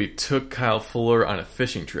basically took Kyle Fuller on a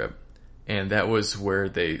fishing trip. And that was where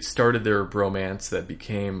they started their bromance that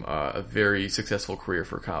became a very successful career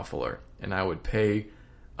for Kyle Fuller. And I would pay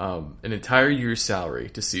an entire year's salary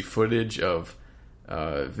to see footage of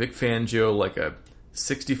Vic Fangio, like a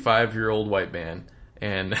 65-year-old white man,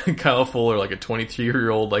 and Kyle Fuller, like a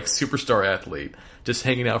 23-year-old like superstar athlete, just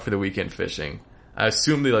hanging out for the weekend fishing. I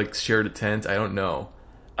assume they like shared a tent. I don't know.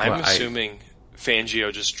 I'm assuming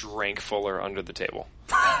Fangio just drank Fuller under the table.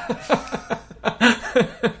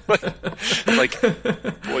 like,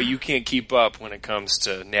 boy, you can't keep up when it comes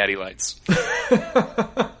to natty lights.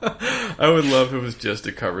 I would love if it was just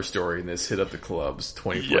a cover story and this hit up the clubs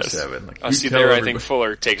 24/7. Yes. Like, I see there. I think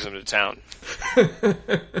Fuller takes him to town.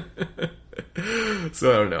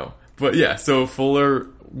 So I don't know, but yeah. So Fuller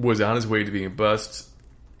was on his way to being a bust.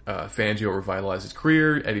 Fangio revitalized his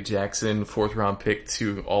career. Eddie Jackson, 4th round pick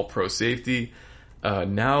to All-Pro safety,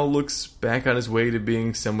 now looks back on his way to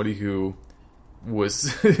being somebody who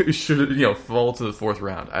was should fall to the 4th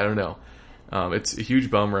round. I don't know. It's a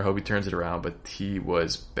huge bummer. I hope he turns it around, but he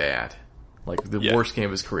was bad, like the worst game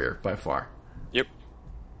of his career by far. Yep.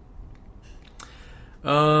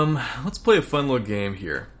 Let's play a fun little game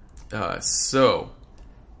here. So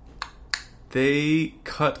they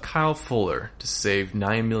cut Kyle Fuller to save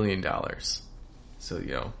 $9 million.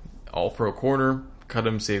 So, all-pro corner, cut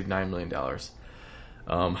him, save $9 million.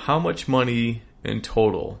 How much money in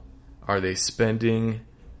total are they spending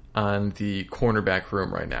on the cornerback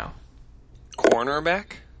room right now?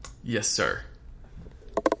 Cornerback? Yes, sir.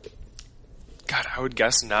 God, I would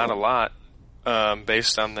guess not a lot,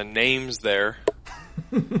 based on the names there.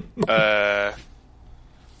 $3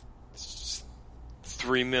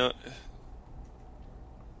 million.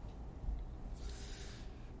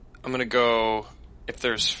 I'm gonna go. If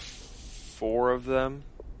there's 4 of them,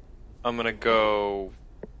 I'm gonna go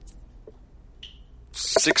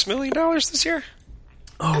 $6 million this year.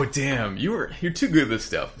 Oh damn! You're too good at this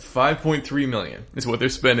stuff. $5.3 million is what they're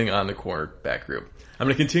spending on the cornerback group. I'm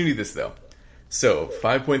gonna continue this though. So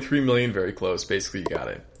 $5.3 million, very close. Basically, you got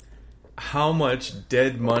it. How much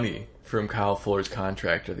dead money from Kyle Fuller's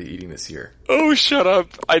contract are they eating this year? Oh, shut up!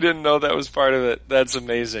 I didn't know that was part of it. That's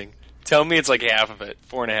amazing. Tell me it's like half of it.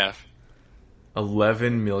 4.5.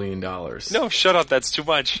 $11 million. No, shut up. That's too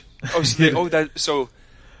much. So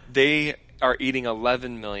they are eating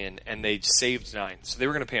 $11 million, and they saved $9. So they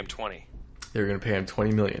were going to pay him $20. They were going to pay him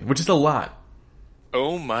 $20 million, which is a lot.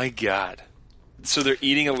 Oh my God! So they're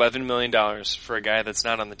eating $11 million for a guy that's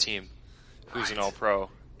not on the team, who's an All-Pro,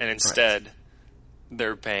 and instead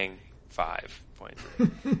they're paying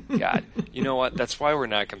 $5.3. God, you know what? That's why we're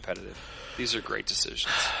not competitive. These are great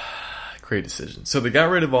decisions. Great decision. So they got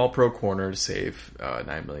rid of All-Pro corner to save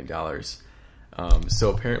 $9 million. So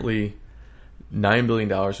apparently $9 million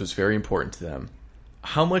was very important to them.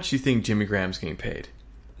 How much do you think Jimmy Graham's getting paid?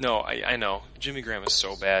 No, I know. Jimmy Graham is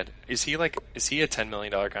so bad. Is he a $10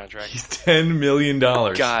 million contract? He's $10 million.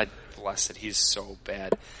 God bless it. He's so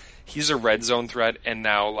bad. He's a red zone threat, and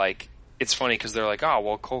now, like, it's funny because they're like, oh,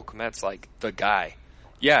 well, Cole Kmet's, like, the guy.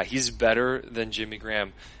 Yeah, he's better than Jimmy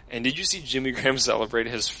Graham. And did you see Jimmy Graham celebrate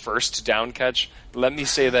his first down catch? Let me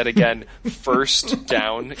say that again. First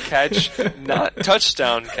down catch, not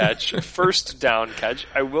touchdown catch. First down catch.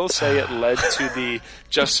 I will say it led to the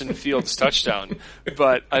Justin Fields touchdown.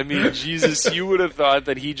 But, I mean, Jesus, you would have thought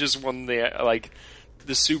that he just won the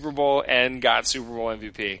Super Bowl and got Super Bowl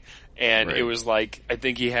MVP. And It was like, I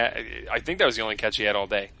think that was the only catch he had all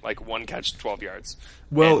day. Like, one catch, 12 yards.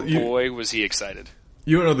 Well, boy, was he excited.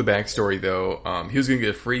 You don't know the backstory, though. He was going to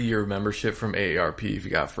get a free year of membership from AARP if he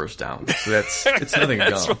got first down. So it's nothing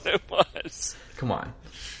That's dumb. What it was. Come on.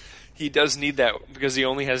 He does need that because he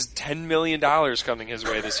only has $10 million coming his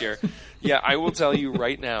way this year. Yeah, I will tell you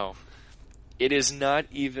right now, it is not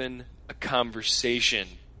even a conversation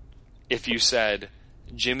if you said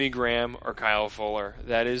Jimmy Graham or Kyle Fuller.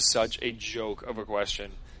 That is such a joke of a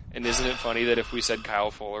question. And isn't it funny that if we said Kyle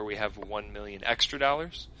Fuller, we have $1 million extra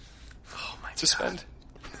dollars to spend?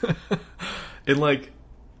 And like,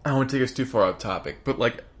 I don't want to take us too far off topic, but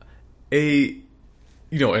like an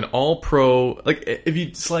all-pro, like if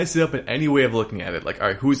you slice it up in any way of looking at it, like, all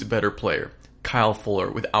right, who's the better player? Kyle Fuller,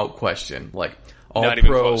 without question. Like,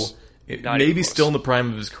 all-pro, maybe still in the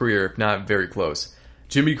prime of his career, if not very close.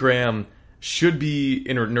 Jimmy Graham should be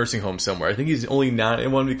in a nursing home somewhere. I think he's only not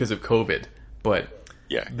in one because of COVID, but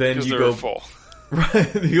yeah, then you go full.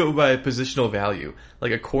 Right, you go by positional value.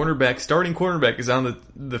 Like a starting cornerback is on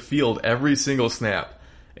the field every single snap.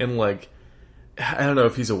 And like, I don't know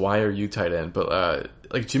if he's a Y or U tight end, but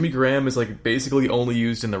like Jimmy Graham is like basically only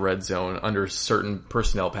used in the red zone under certain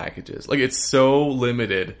personnel packages. Like, it's so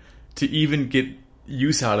limited to even get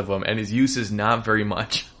use out of him, and his use is not very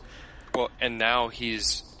much. Well, and now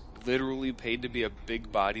he's literally paid to be a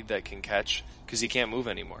big body that can catch because he can't move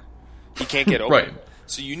anymore. He can't get open. Right.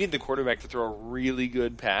 So you need the quarterback to throw a really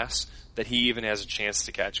good pass that he even has a chance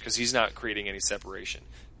to catch because he's not creating any separation.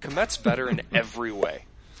 Kmet's better in every way.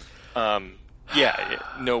 No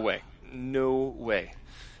way.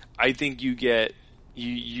 I think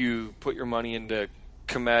you put your money into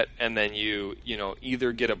Kmet, and then you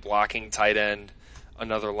either get a blocking tight end,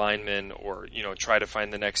 another lineman, or try to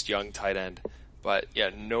find the next young tight end. But yeah,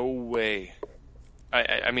 no way.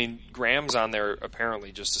 I mean, Graham's on there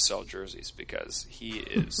apparently just to sell jerseys because he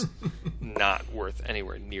is not worth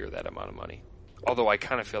anywhere near that amount of money. Although I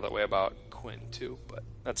kind of feel that way about Quinn too, but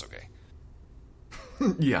that's okay.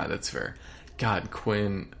 Yeah, that's fair. God,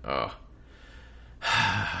 Quinn.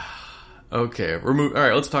 Okay, all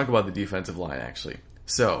right, let's talk about the defensive line, actually.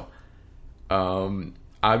 So,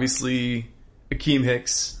 obviously, Akeem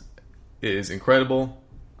Hicks is incredible.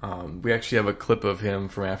 We actually have a clip of him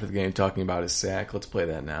from after the game talking about his sack. Let's play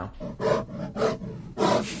that now.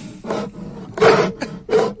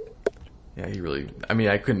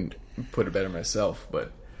 Yeah, I couldn't put it better myself,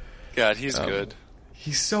 but... God, he's good.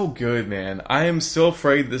 He's so good, man. I am so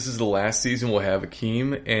afraid this is the last season we'll have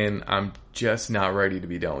Akeem, and I'm just not ready to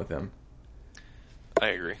be done with him. I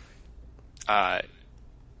agree. I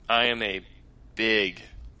am a big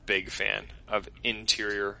fan of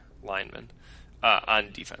interior linemen on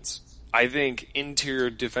defense. I think interior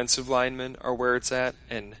defensive linemen are where it's at,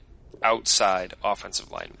 and outside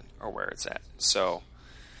offensive linemen are where it's at. So,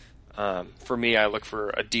 for me, I look for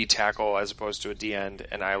a D tackle as opposed to a D end,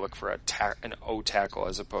 and I look for an O tackle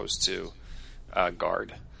as opposed to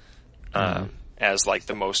guard as like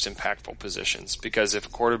the most impactful positions. Because if a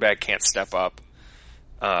quarterback can't step up,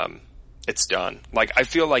 it's done. Like, I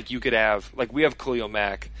feel like you could have, like, we have Khalil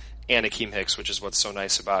Mack and Akeem Hicks, which is what's so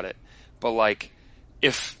nice about it. But like,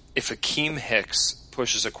 if Akeem Hicks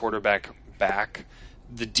pushes a quarterback back,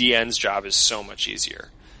 the D end's job is so much easier.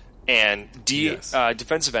 And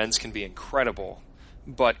defensive ends can be incredible,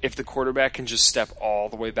 but if the quarterback can just step all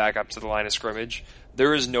the way back up to the line of scrimmage,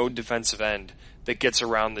 there is no defensive end that gets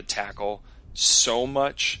around the tackle so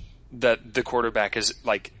much that the quarterback is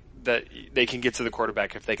like that they can get to the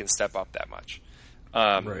quarterback if they can step up that much.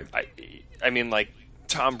 Right. I mean, like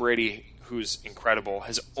Tom Brady, who's incredible,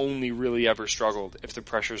 has only really ever struggled if the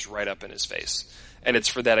pressure's right up in his face. And it's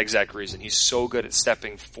for that exact reason. He's so good at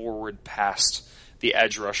stepping forward past the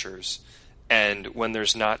edge rushers. And when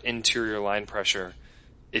there's not interior line pressure,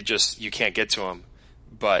 you can't get to him.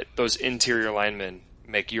 But those interior linemen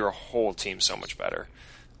make your whole team so much better.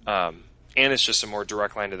 And it's just a more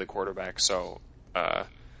direct line to the quarterback. So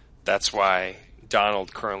that's why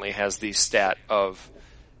Donald currently has the stat of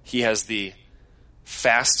he has the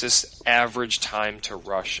fastest average time to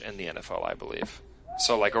rush in the NFL, I believe.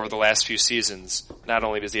 So, like, over the last few seasons, not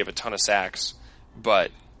only does he have a ton of sacks, but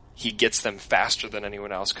he gets them faster than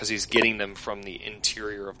anyone else because he's getting them from the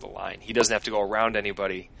interior of the line. He doesn't have to go around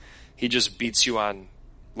anybody. He just beats you on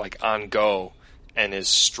go and is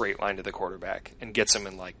straight line to the quarterback and gets him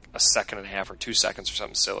in, like, a second and a half or 2 seconds or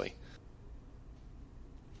something silly.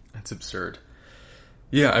 That's absurd.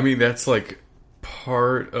 Yeah, I mean, that's, like,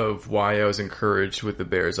 part of why I was encouraged with the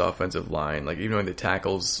Bears' offensive line. Like, even when the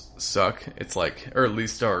tackles suck, it's like, or at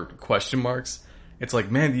least are question marks, it's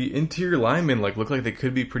like, man, the interior linemen, like, look like they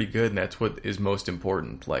could be pretty good, and that's what is most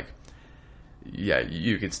important. Like, yeah,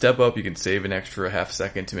 you can step up, you can save an extra half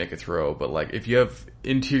second to make a throw, but, like, if you have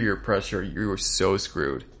interior pressure, you're so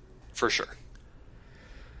screwed. For sure.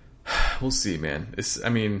 We'll see, man.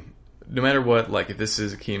 No matter what, like, if this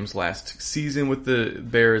is Akeem's last season with the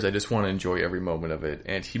Bears, I just want to enjoy every moment of it.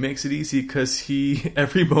 And he makes it easy because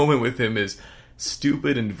every moment with him is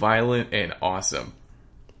stupid and violent and awesome.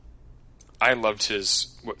 I loved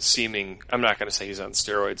his I'm not going to say he's on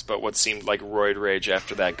steroids, but what seemed like roid rage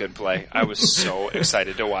after that good play. I was so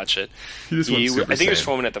excited to watch it. I think he was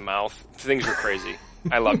foaming at the mouth. Things were crazy.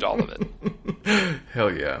 I loved all of it.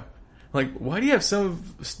 Hell yeah. Like, why do you have some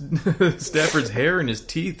of Stafford's hair in his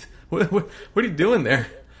teeth? What are you doing there?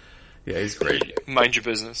 Yeah, he's great. Mind your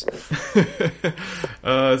business.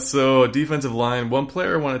 So, defensive line. One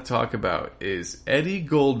player I want to talk about is Eddie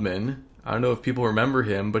Goldman. I don't know if people remember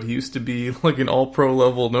him, but he used to be like an all-pro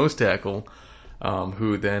level nose tackle,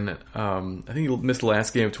 who then, I think he missed the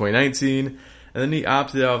last game of 2019, and then he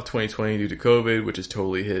opted out of 2020 due to COVID, which is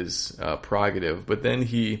totally his prerogative. But then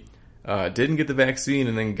he didn't get the vaccine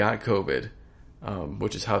and then got COVID,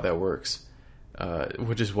 which is how that works.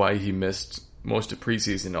 Which is why he missed most of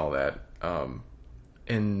preseason and all that.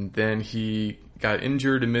 And then he got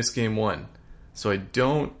injured and missed game 1. So I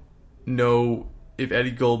don't know if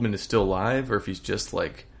Eddie Goldman is still alive or if he's just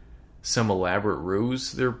like some elaborate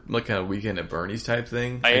ruse. They're like kind of Weekend at Bernie's type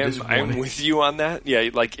thing. I'm with you on that. Yeah,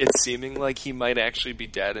 like it's seeming like he might actually be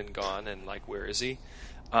dead and gone and like where is he?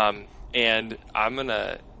 And I'm going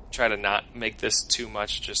to try to not make this too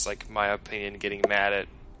much just like my opinion getting mad at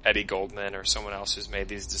Eddie Goldman or someone else who's made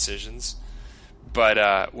these decisions.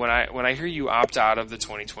 But when I hear you opt out of the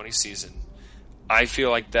 2020 season, I feel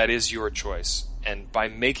like that is your choice. And by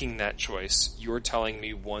making that choice, you're telling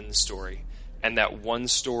me one story. And that one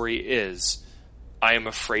story is, I am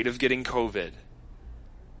afraid of getting COVID,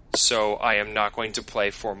 so I am not going to play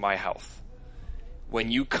for my health. When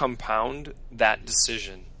you compound that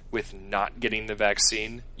decision with not getting the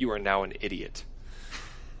vaccine, you are now an idiot.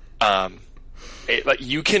 Like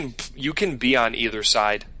you can be on either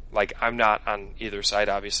side. Like I'm not on either side.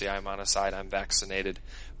 Obviously, I'm on a side. I'm vaccinated,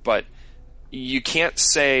 but you can't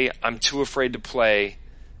say I'm too afraid to play.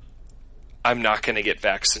 I'm not going to get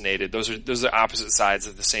vaccinated. Those are opposite sides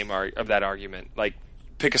of the same of that argument. Like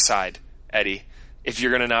pick a side, Eddie. If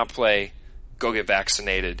you're going to not play, go get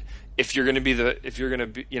vaccinated. If you're going to be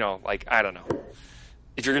like I don't know.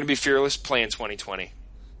 If you're going to be fearless, play in 2020.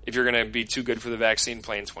 If you're going to be too good for the vaccine,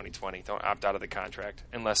 play in 2020. Don't opt out of the contract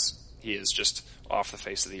unless he is just off the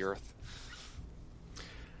face of the earth.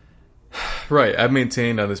 Right. I've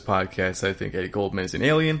maintained on this podcast I think Eddie Goldman is an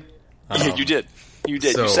alien. Yeah, you did.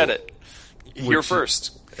 So, you said it. Here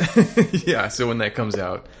first. Yeah, so when that comes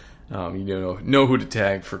out, you know who to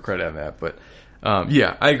tag for credit on that. But,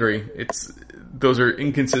 yeah, I agree. Those are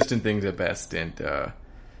inconsistent things at best, and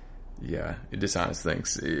dishonest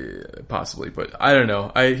things, possibly. But I don't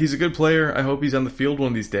know. He's a good player. I hope he's on the field one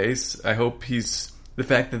of these days. I hope the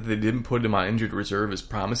fact that they didn't put him on injured reserve is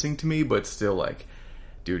promising to me, but still, like,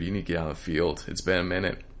 dude, you need to get on the field. It's been a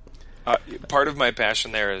minute. Part of my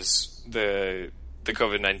passion there is the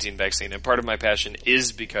COVID-19 vaccine, and part of my passion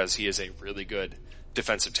is because he is a really good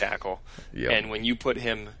defensive tackle. Yep. And when you put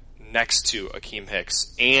him next to Akeem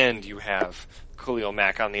Hicks and you have Khalil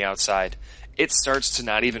Mack on the outside, it starts to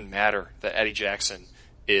not even matter that Eddie Jackson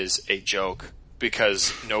is a joke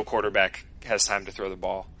because no quarterback has time to throw the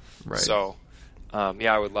ball. Right. So,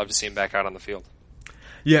 I would love to see him back out on the field.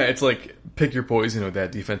 Yeah, it's like pick your poison with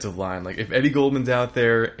that defensive line. Like if Eddie Goldman's out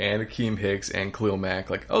there and Akeem Hicks and Khalil Mack,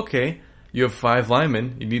 like okay, you have 5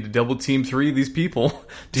 linemen. You need to double team 3 of these people.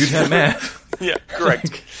 Do that math. Yeah,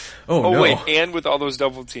 correct. Like, no. Wait, and with all those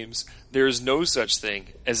double teams, there's no such thing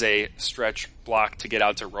as a stretch block to get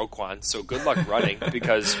out to Roquan. So good luck running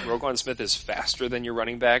because Roquan Smith is faster than your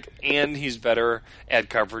running back, and he's better at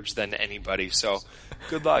coverage than anybody. So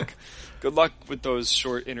good luck. Good luck with those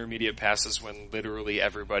short intermediate passes when literally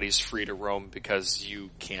everybody's free to roam because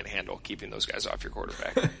you can't handle keeping those guys off your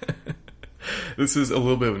quarterback. This is a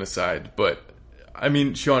little bit of an aside, but I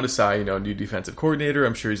mean, Sean Desai, new defensive coordinator,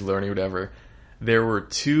 I'm sure he's learning whatever. There were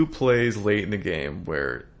 2 plays late in the game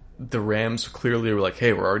where the Rams clearly were like,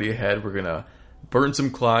 hey, we're already ahead. We're going to burn some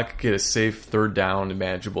clock, get a safe 3rd down and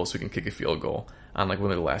manageable so we can kick a field goal on like one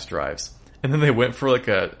of the last drives. And then they went for like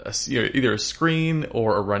either a screen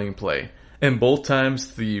or a running play. And both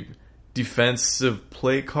times the defensive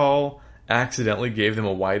play call accidentally gave them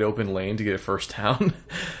a wide open lane to get a first down.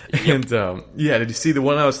 And did you see the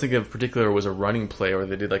one I was thinking of in particular was a running play where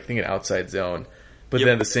they did like an outside zone. But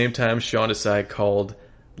then at the same time, Sean Desai called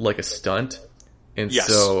like a stunt. And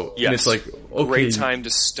and it's like, okay. Great time to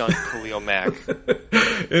stunt Khalil Mack.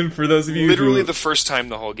 And for those of you literally the first time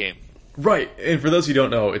the whole game. Right. And for those who don't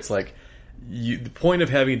know, it's like the point of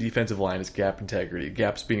having a defensive line is gap integrity.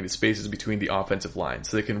 Gaps being the spaces between the offensive line.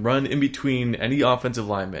 So they can run in between any offensive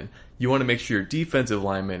lineman. You want to make sure your defensive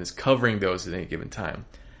lineman is covering those at any given time.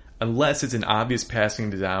 Unless it's an obvious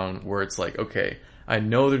passing down where it's like, okay, I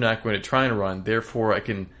know they're not going to try and run, therefore I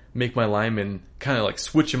can make my linemen kind of like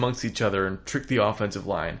switch amongst each other and trick the offensive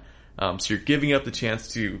line. So you're giving up the chance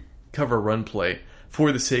to cover a run play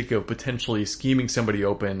for the sake of potentially scheming somebody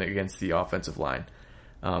open against the offensive line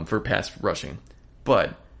for pass rushing.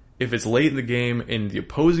 But if it's late in the game and the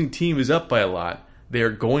opposing team is up by a lot, they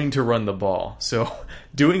are going to run the ball. So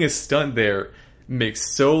doing a stunt there makes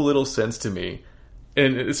so little sense to me.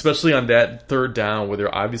 And especially on that 3rd down where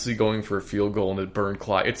they're obviously going for a field goal and a burn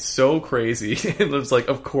clock. It's so crazy. And it's like,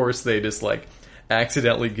 of course they just like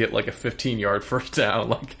accidentally get like a 15-yard first down.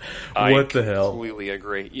 Like, what the hell? I completely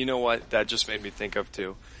agree. You know what? That just made me think of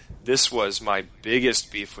too. This was my biggest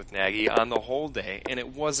beef with Nagy on the whole day, and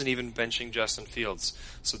it wasn't even benching Justin Fields.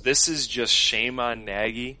 So this is just shame on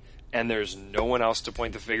Nagy, and there's no one else to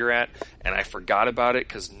point the finger at, and I forgot about it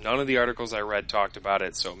because none of the articles I read talked about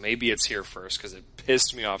it, so maybe it's here first because it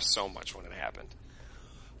pissed me off so much when it happened.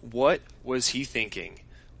 What was he thinking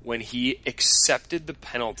when he accepted the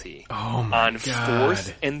penalty on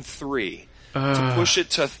 4th and 3 to push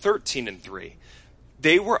it to 13 and 3?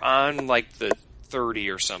 They were on like the 30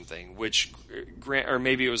 or something, or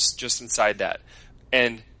maybe it was just inside that.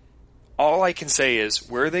 And all I can say is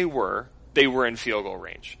where they were in field goal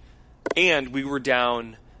range. And we were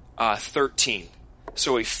down 13.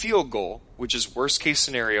 So a field goal, which is worst case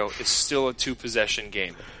scenario, is still a 2-possession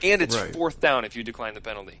game. And it's 4th down if you decline the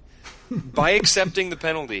penalty. By accepting the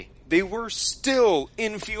penalty, they were still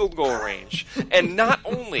in field goal range. And not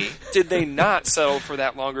only did they not settle for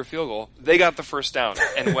that longer field goal, they got the first down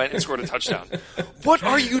and went and scored a touchdown. What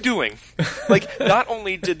are you doing? Like, not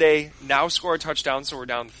only did they now score a touchdown, so we're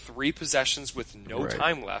down 3 possessions with no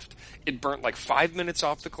time left, it burnt like 5 minutes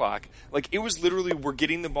off the clock. Like, it was literally, we're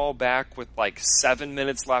getting the ball back with like 7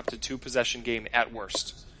 minutes left, a 2-possession game at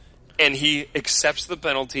worst. And he accepts the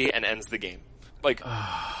penalty and ends the game. Like,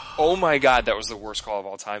 oh my God, that was the worst call of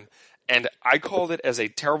all time. And I called it as a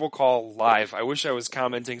terrible call live. I wish I was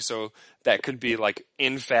commenting so that could be like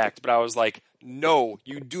in fact, but I was like, no,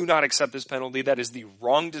 you do not accept this penalty. That is the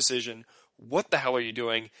wrong decision. What the hell are you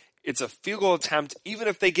doing? It's a field goal attempt, even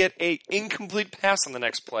if they get a incomplete pass on the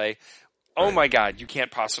next play. Oh my God, you can't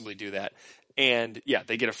possibly do that. And yeah,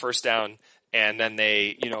 they get a first down, and then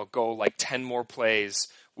they, go like 10 more plays.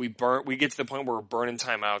 We get to the point where we're burning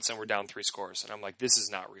timeouts and we're down 3 scores. And I'm like, this is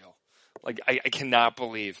not real. Like, I cannot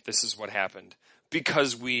believe this is what happened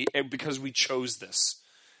because we chose this.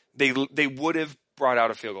 They would have brought out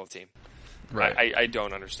a field goal team. Right. I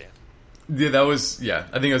don't understand. Yeah,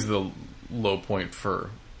 I think it was the low point for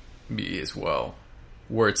me as well,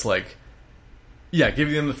 where it's like,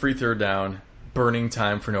 giving them the free 3rd down, burning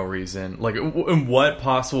time for no reason. Like, in what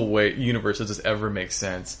possible universe does this ever make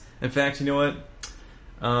sense? In fact, you know what?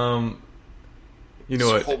 So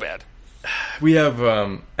bad. We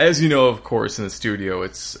have, as you know, of course, in the studio,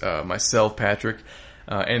 it's myself, Patrick,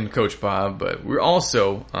 and Coach Bob, but we're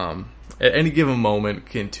also, at any given moment,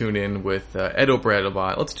 can tune in with Edo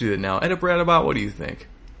Bradabot. Let's do that now. Edo Bradabot, what do you think?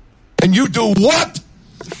 And you do what?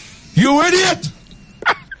 You idiot!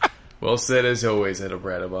 Well said, as always, Edo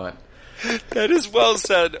Bradabot. That is well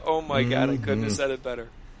said. Oh my God, I couldn't have said it better.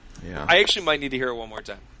 Yeah. I actually might need to hear it one more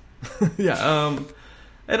time. Yeah.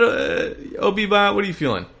 OB-Bot, what are you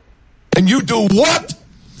feeling? And you do what?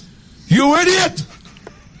 You idiot!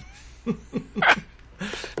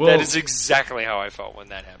 Well, that is exactly how I felt when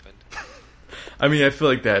that happened. I mean, I feel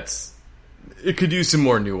like it could use some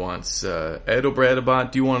more nuance. Ed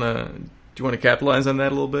O'Bradabot, do you want to capitalize on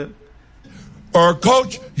that a little bit? Or,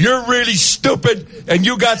 Coach, you're really stupid, and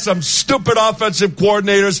you got some stupid offensive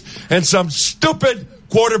coordinators and some stupid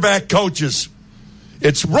quarterback coaches.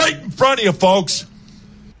 It's right in front of you, folks.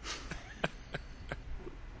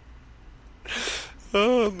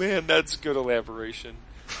 Oh, man, that's good elaboration.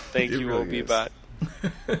 Thank you, really OB-Bot.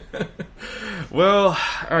 Well,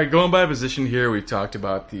 all right, going by position here, we've talked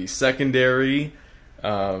about the secondary,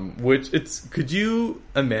 could you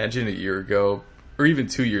imagine a year ago, or even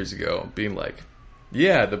 2 years ago, being like,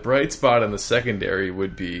 yeah, the bright spot on the secondary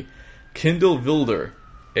would be Kendall Vilder,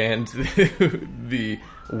 and the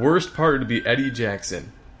worst part would be Eddie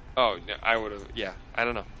Jackson. Oh, no, I would have, yeah, I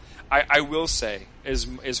don't know. I will say,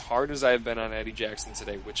 as hard as I've been on Eddie Jackson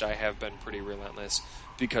today, which I have been pretty relentless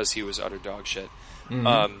because he was utter dog shit,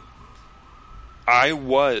 I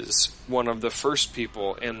was one of the first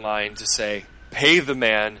people in line to say, pay the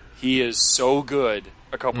man, he is so good,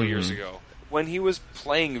 a couple years ago, when he was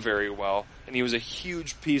playing very well, and he was a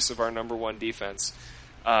huge piece of our number one defense.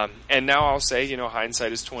 And now I'll say,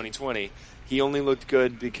 hindsight is 20/20. He only looked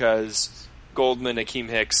good because Goldman, Akeem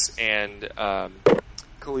Hicks, and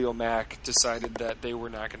Khalil Mack decided that they were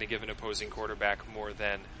not going to give an opposing quarterback more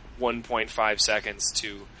than 1.5 seconds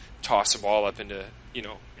to toss a ball up into,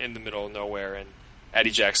 in the middle of nowhere, and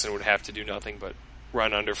Eddie Jackson would have to do nothing but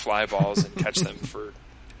run under fly balls and catch them for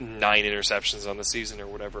 9 interceptions on the season or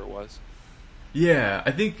whatever it was. Yeah,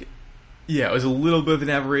 I think, it was a little bit of an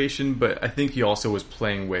aberration, but I think he also was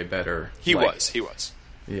playing way better. He was.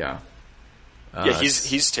 Yeah. Yeah,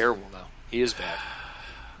 he's terrible now. He is bad.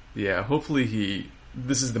 Yeah, hopefully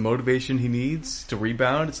this is the motivation he needs to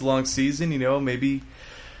rebound. It's a long season, maybe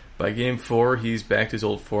by game 4 he's back to his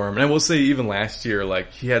old form. And I will say, even last year,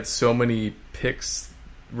 he had so many picks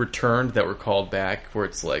returned that were called back, where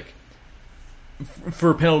it's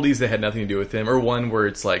for penalties that had nothing to do with him, or one where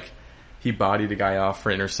it's he bodied a guy off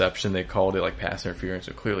for interception, they called it pass interference,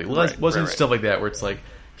 so clearly wasn't stuff like that, where it's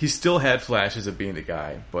he still had flashes of being the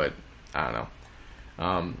guy, but I don't know.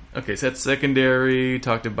 Okay, so that's secondary.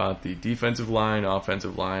 Talked about the defensive line,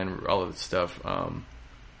 offensive line, all of this stuff.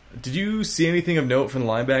 Did you see anything of note from the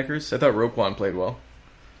linebackers? I thought Roquan played well.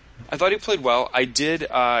 I thought he played well. I did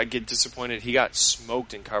get disappointed. He got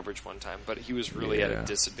smoked in coverage one time, but he was really at a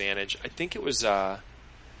disadvantage. I think it was a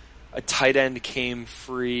tight end came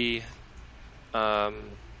free.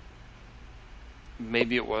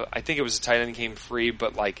 Maybe it was. I think it was a tight end came free,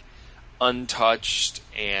 but untouched,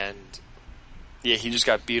 and yeah, he just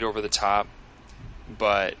got beat over the top.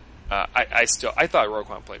 But I thought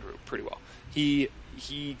Roquan played pretty well. He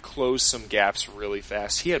closed some gaps really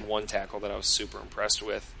fast. He had one tackle that I was super impressed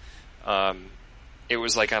with. It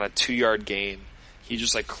was on a 2-yard gain. He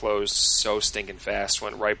just closed so stinking fast,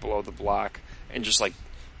 went right below the block, and just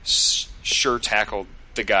sure tackled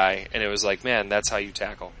the guy. And it was man, that's how you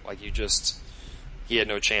tackle. He had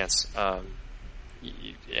no chance.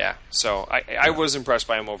 Yeah, so I was impressed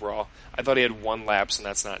by him overall. I thought he had one lapse, and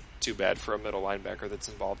that's not too bad for a middle linebacker that's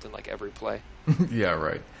involved in every play. Yeah,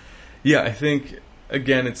 right. Yeah, I think,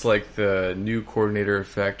 again, it's the new coordinator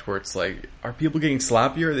effect, where it's are people getting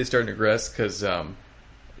sloppier, or are they starting to regress? Because, that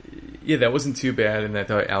wasn't too bad, and I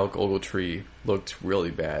thought Alec Ogletree looked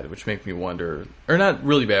really bad, which makes me wonder, or not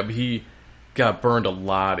really bad, but he got burned a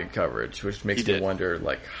lot in coverage, which makes me wonder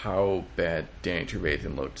how bad Danny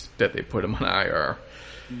Trevathan looked that they put him on IR.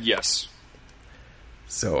 Yes.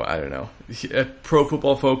 So I don't know. Pro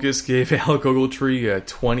Football Focus gave Alec Ogletree a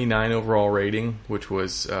 29 overall rating, which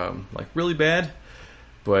was really bad.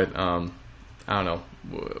 But I don't know.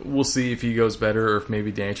 We'll see if he goes better, or if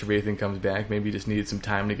maybe Danny Trevathan comes back. Maybe he just needed some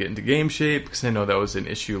time to get into game shape, because I know that was an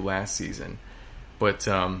issue last season. But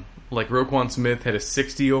Roquan Smith had a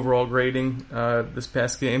 60 overall grading this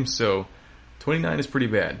past game, so 29 is pretty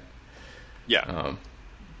bad. Yeah.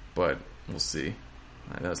 But we'll see.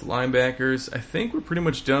 That's linebackers. I think we're pretty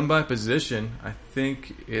much done by position. I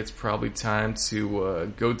think it's probably time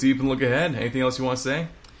to go deep and look ahead. Anything else you want to say?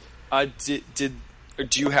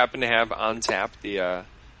 Do you happen to have on tap the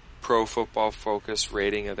Pro Football Focus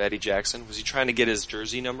rating of Eddie Jackson? Was he trying to get his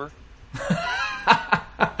jersey number?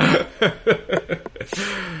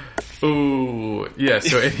 Ooh, yeah,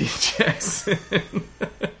 so Eddie Jackson.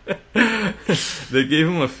 They gave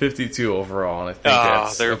him a 52 overall, and I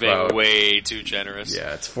think they're being way too generous.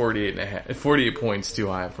 Yeah, it's 48 points too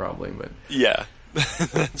high, probably, but yeah.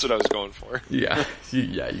 That's what I was going for. Yeah,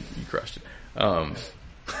 you crushed it.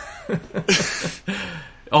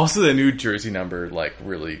 Also, the New Jersey number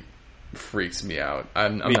really freaks me out.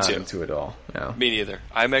 I'm not too. into it at all. No. Me neither.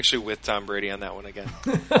 I'm actually with Tom Brady on that one again.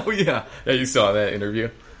 Oh yeah, you saw that interview.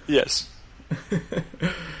 Yes.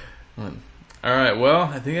 All right. Well,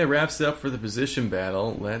 I think that wraps it up for the position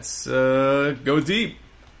battle. Let's go deep.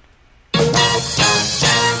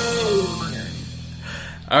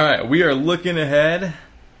 All right, we are looking ahead.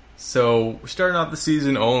 So we're starting off the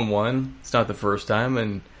season 0-1. It's not the first time,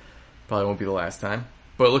 and probably won't be the last time.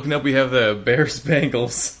 But looking up, we have the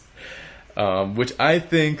Bears-Bengals, which I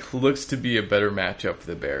think looks to be a better matchup for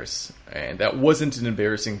the Bears. And that wasn't an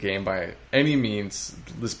embarrassing game by any means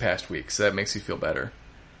this past week, so that makes you feel better.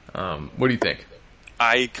 What do you think?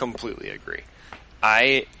 I completely agree.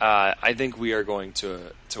 I think we are going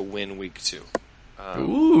to win week 2.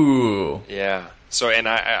 Ooh. Yeah. So, and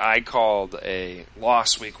I called a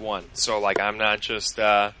loss week 1. So, I'm not just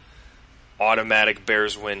automatic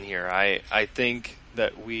Bears win here. I think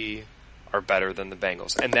that we are better than the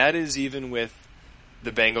Bengals. And that is even with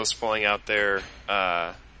the Bengals pulling out their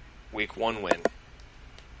week 1 win.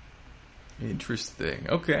 Interesting.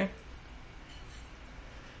 Okay.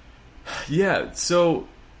 Yeah, so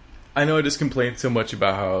I know I just complained so much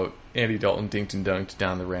about how Andy Dalton dinked and dunked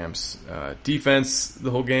down the Rams' defense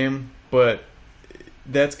the whole game, but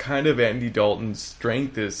that's kind of Andy Dalton's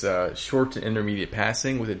strength is short to intermediate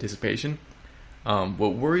passing with anticipation.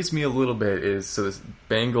 What worries me a little bit is, so the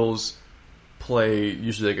Bengals play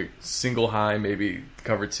usually a single high, maybe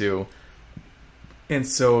cover 2, and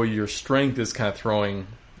so your strength is kind of throwing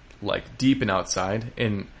deep and outside,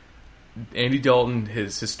 and Andy Dalton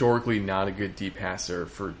is historically not a good deep passer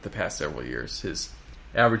for the past several years. His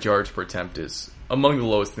average yards per attempt is among the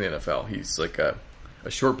lowest in the NFL. He's a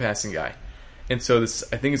short passing guy. And so this,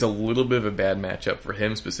 I think, is a little bit of a bad matchup for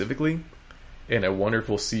him specifically. And I wonder if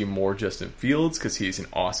we'll see more Justin Fields, because he's an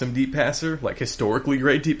awesome deep passer, historically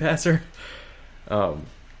great deep passer.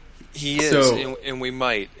 He is, and we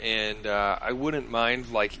might. And I wouldn't mind,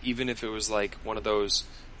 even if it was one of those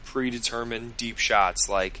predetermined deep shots,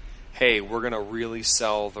 hey, we're going to really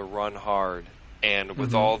sell the run hard. And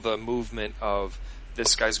with all the movement of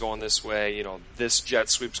this guy's going this way, this jet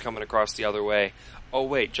sweep's coming across the other way. Oh,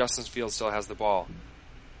 wait, Justin Fields still has the ball.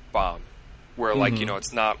 Bomb. Where,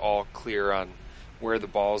 it's not all clear on where the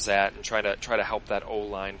ball's at, and try to help that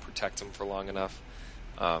O-line protect him for long enough.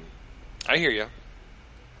 I hear you.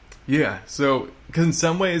 Yeah, so, because in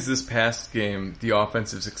some ways this past game, the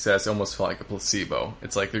offensive success almost felt like a placebo.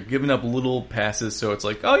 It's they're giving up little passes, so it's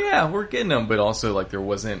oh yeah, we're getting them, but also there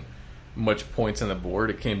wasn't much points on the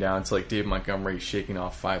board. It came down to Dave Montgomery shaking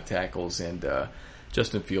off 5 tackles and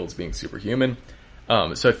Justin Fields being superhuman.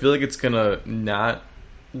 So I feel it's going to not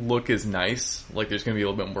look as nice. There's going to be a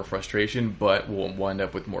little bit more frustration, but we'll wind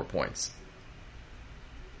up with more points.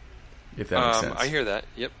 If that makes sense. I hear that.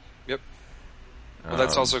 Yep. Well,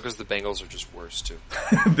 that's also because the Bengals are just worse, too.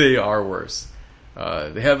 They are worse.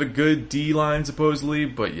 They have a good D-line, supposedly,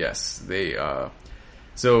 but yes, they...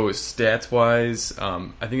 So, stats-wise,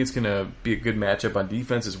 I think it's going to be a good matchup on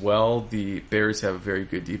defense as well. The Bears have a very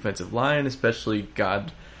good defensive line, especially,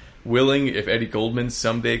 God willing, if Eddie Goldman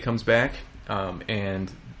someday comes back.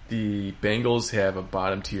 And the Bengals have a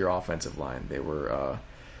bottom-tier offensive line. They were, I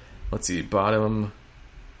think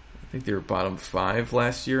they were bottom 5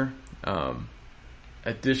 last year.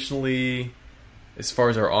 Additionally, as far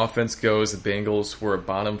as our offense goes, the Bengals were a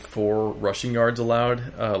bottom 4 rushing yards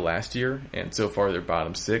allowed last year, and so far they're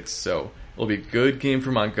bottom 6. So it'll be a good game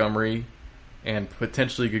for Montgomery, and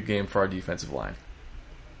potentially a good game for our defensive line.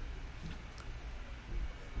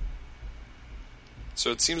 So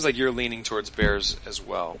it seems like you're leaning towards Bears as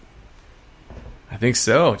well. I think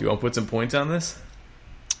so. Do you want to put some points on this?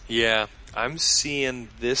 Yeah, I'm seeing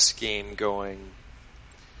this game going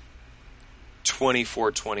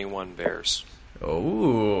 24-21 Bears.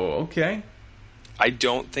 Oh, okay. I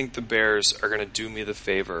don't think the Bears are going to do me the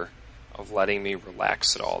favor of letting me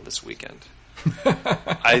relax at all this weekend.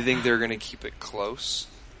 I think they're going to keep it close.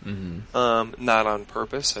 Mm-hmm. Not on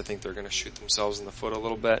purpose. I think they're going to shoot themselves in the foot a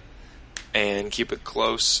little bit and keep it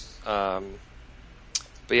close. But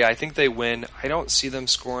yeah, I think they win. I don't see them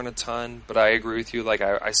scoring a ton, but I agree with you.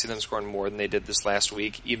 I see them scoring more than they did this last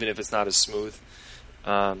week, even if it's not as smooth.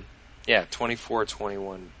 Yeah,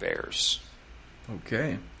 24-21 Bears.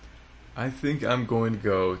 Okay. I think I'm going to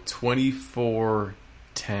go 24-10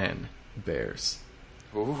 Bears.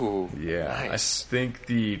 Ooh, yeah, nice. I think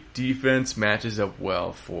the defense matches up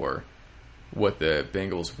well for what the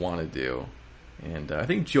Bengals want to do. And I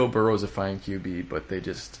think Joe Burrow is a fine QB, but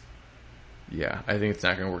Yeah, I think it's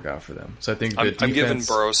not going to work out for them. So I think I'm giving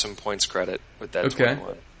Burrow some points credit with that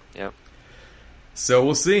 21. Yeah. So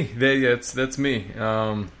we'll see. That's me.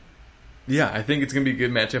 Yeah, I think it's going to be a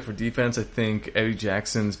good matchup for defense. I think Eddie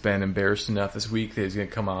Jackson's been embarrassed enough this week that he's going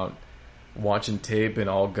to come out watching tape and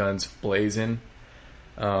all guns blazing.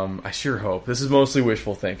 I sure hope. This is mostly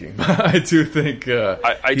wishful thinking, but I do think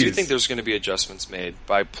I do think there's going to be adjustments made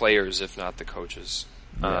by players, if not the coaches.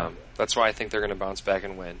 Yeah. That's why I think they're going to bounce back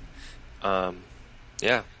and win.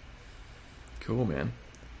 Yeah. Cool, man.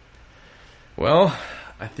 Well,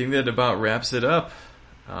 I think that about wraps it up.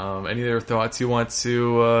 Any other thoughts you want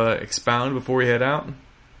to expound before we head out?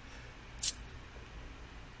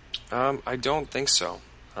 I don't think so.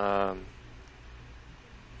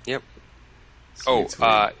 Yep. Sweet.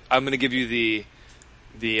 I'm going to give you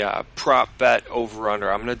the prop bet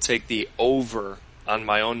over-under. I'm going to take the over on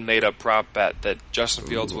my own made-up prop bet that Justin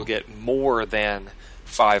Fields will get more than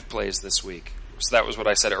 5 plays this week. So that was what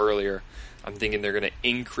I said earlier. I'm thinking they're going to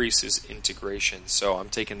increase his integration. So I'm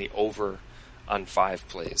taking the over on 5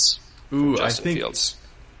 plays from Justin Fields.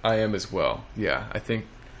 I am as well. Yeah, I think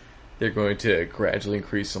they're going to gradually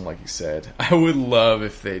increase them, like you said. I would love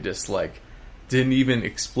if they just, didn't even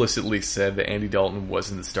explicitly said that Andy Dalton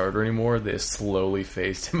wasn't the starter anymore. They slowly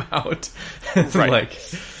phased him out. Right.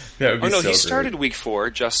 That would be so he great. Started week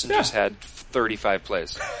 4. Justin just had 35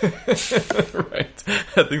 plays. Right. I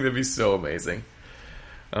think that'd be so amazing.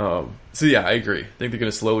 So yeah, I agree. I think they're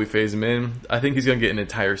going to slowly phase him in. I think he's going to get an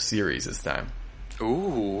entire series this time.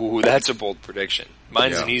 Ooh, that's a bold prediction.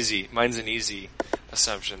 Mine's an easy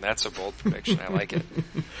assumption. That's a bold prediction. I like it.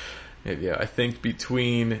 Yeah, I think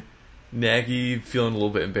between Nagy feeling a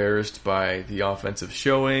little bit embarrassed by the offensive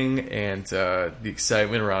showing and the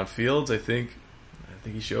excitement around Fields, I think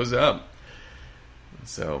he shows up.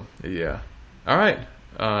 So yeah. All right.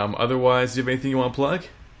 Otherwise, do you have anything you want to plug?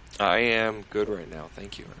 I am good right now.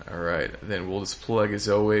 Thank you. All right. Then we'll just plug, as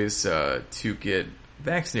always, to get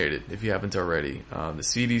vaccinated if you haven't already. The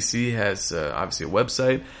CDC has obviously a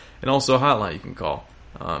website and also a hotline you can call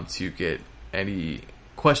to get any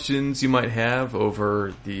questions you might have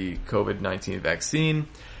over the COVID-19 vaccine.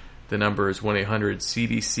 The number is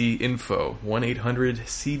 1-800-CDC-INFO,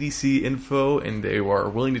 1-800-CDC-INFO, and they are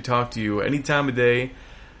willing to talk to you any time of day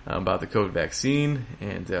about the COVID vaccine,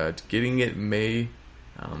 and getting it may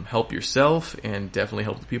help yourself and definitely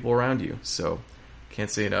help the people around you. So, can't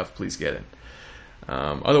say enough, please get it.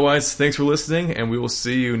 Otherwise, thanks for listening, and we will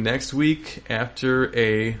see you next week after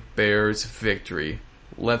a Bears victory.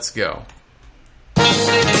 Let's go.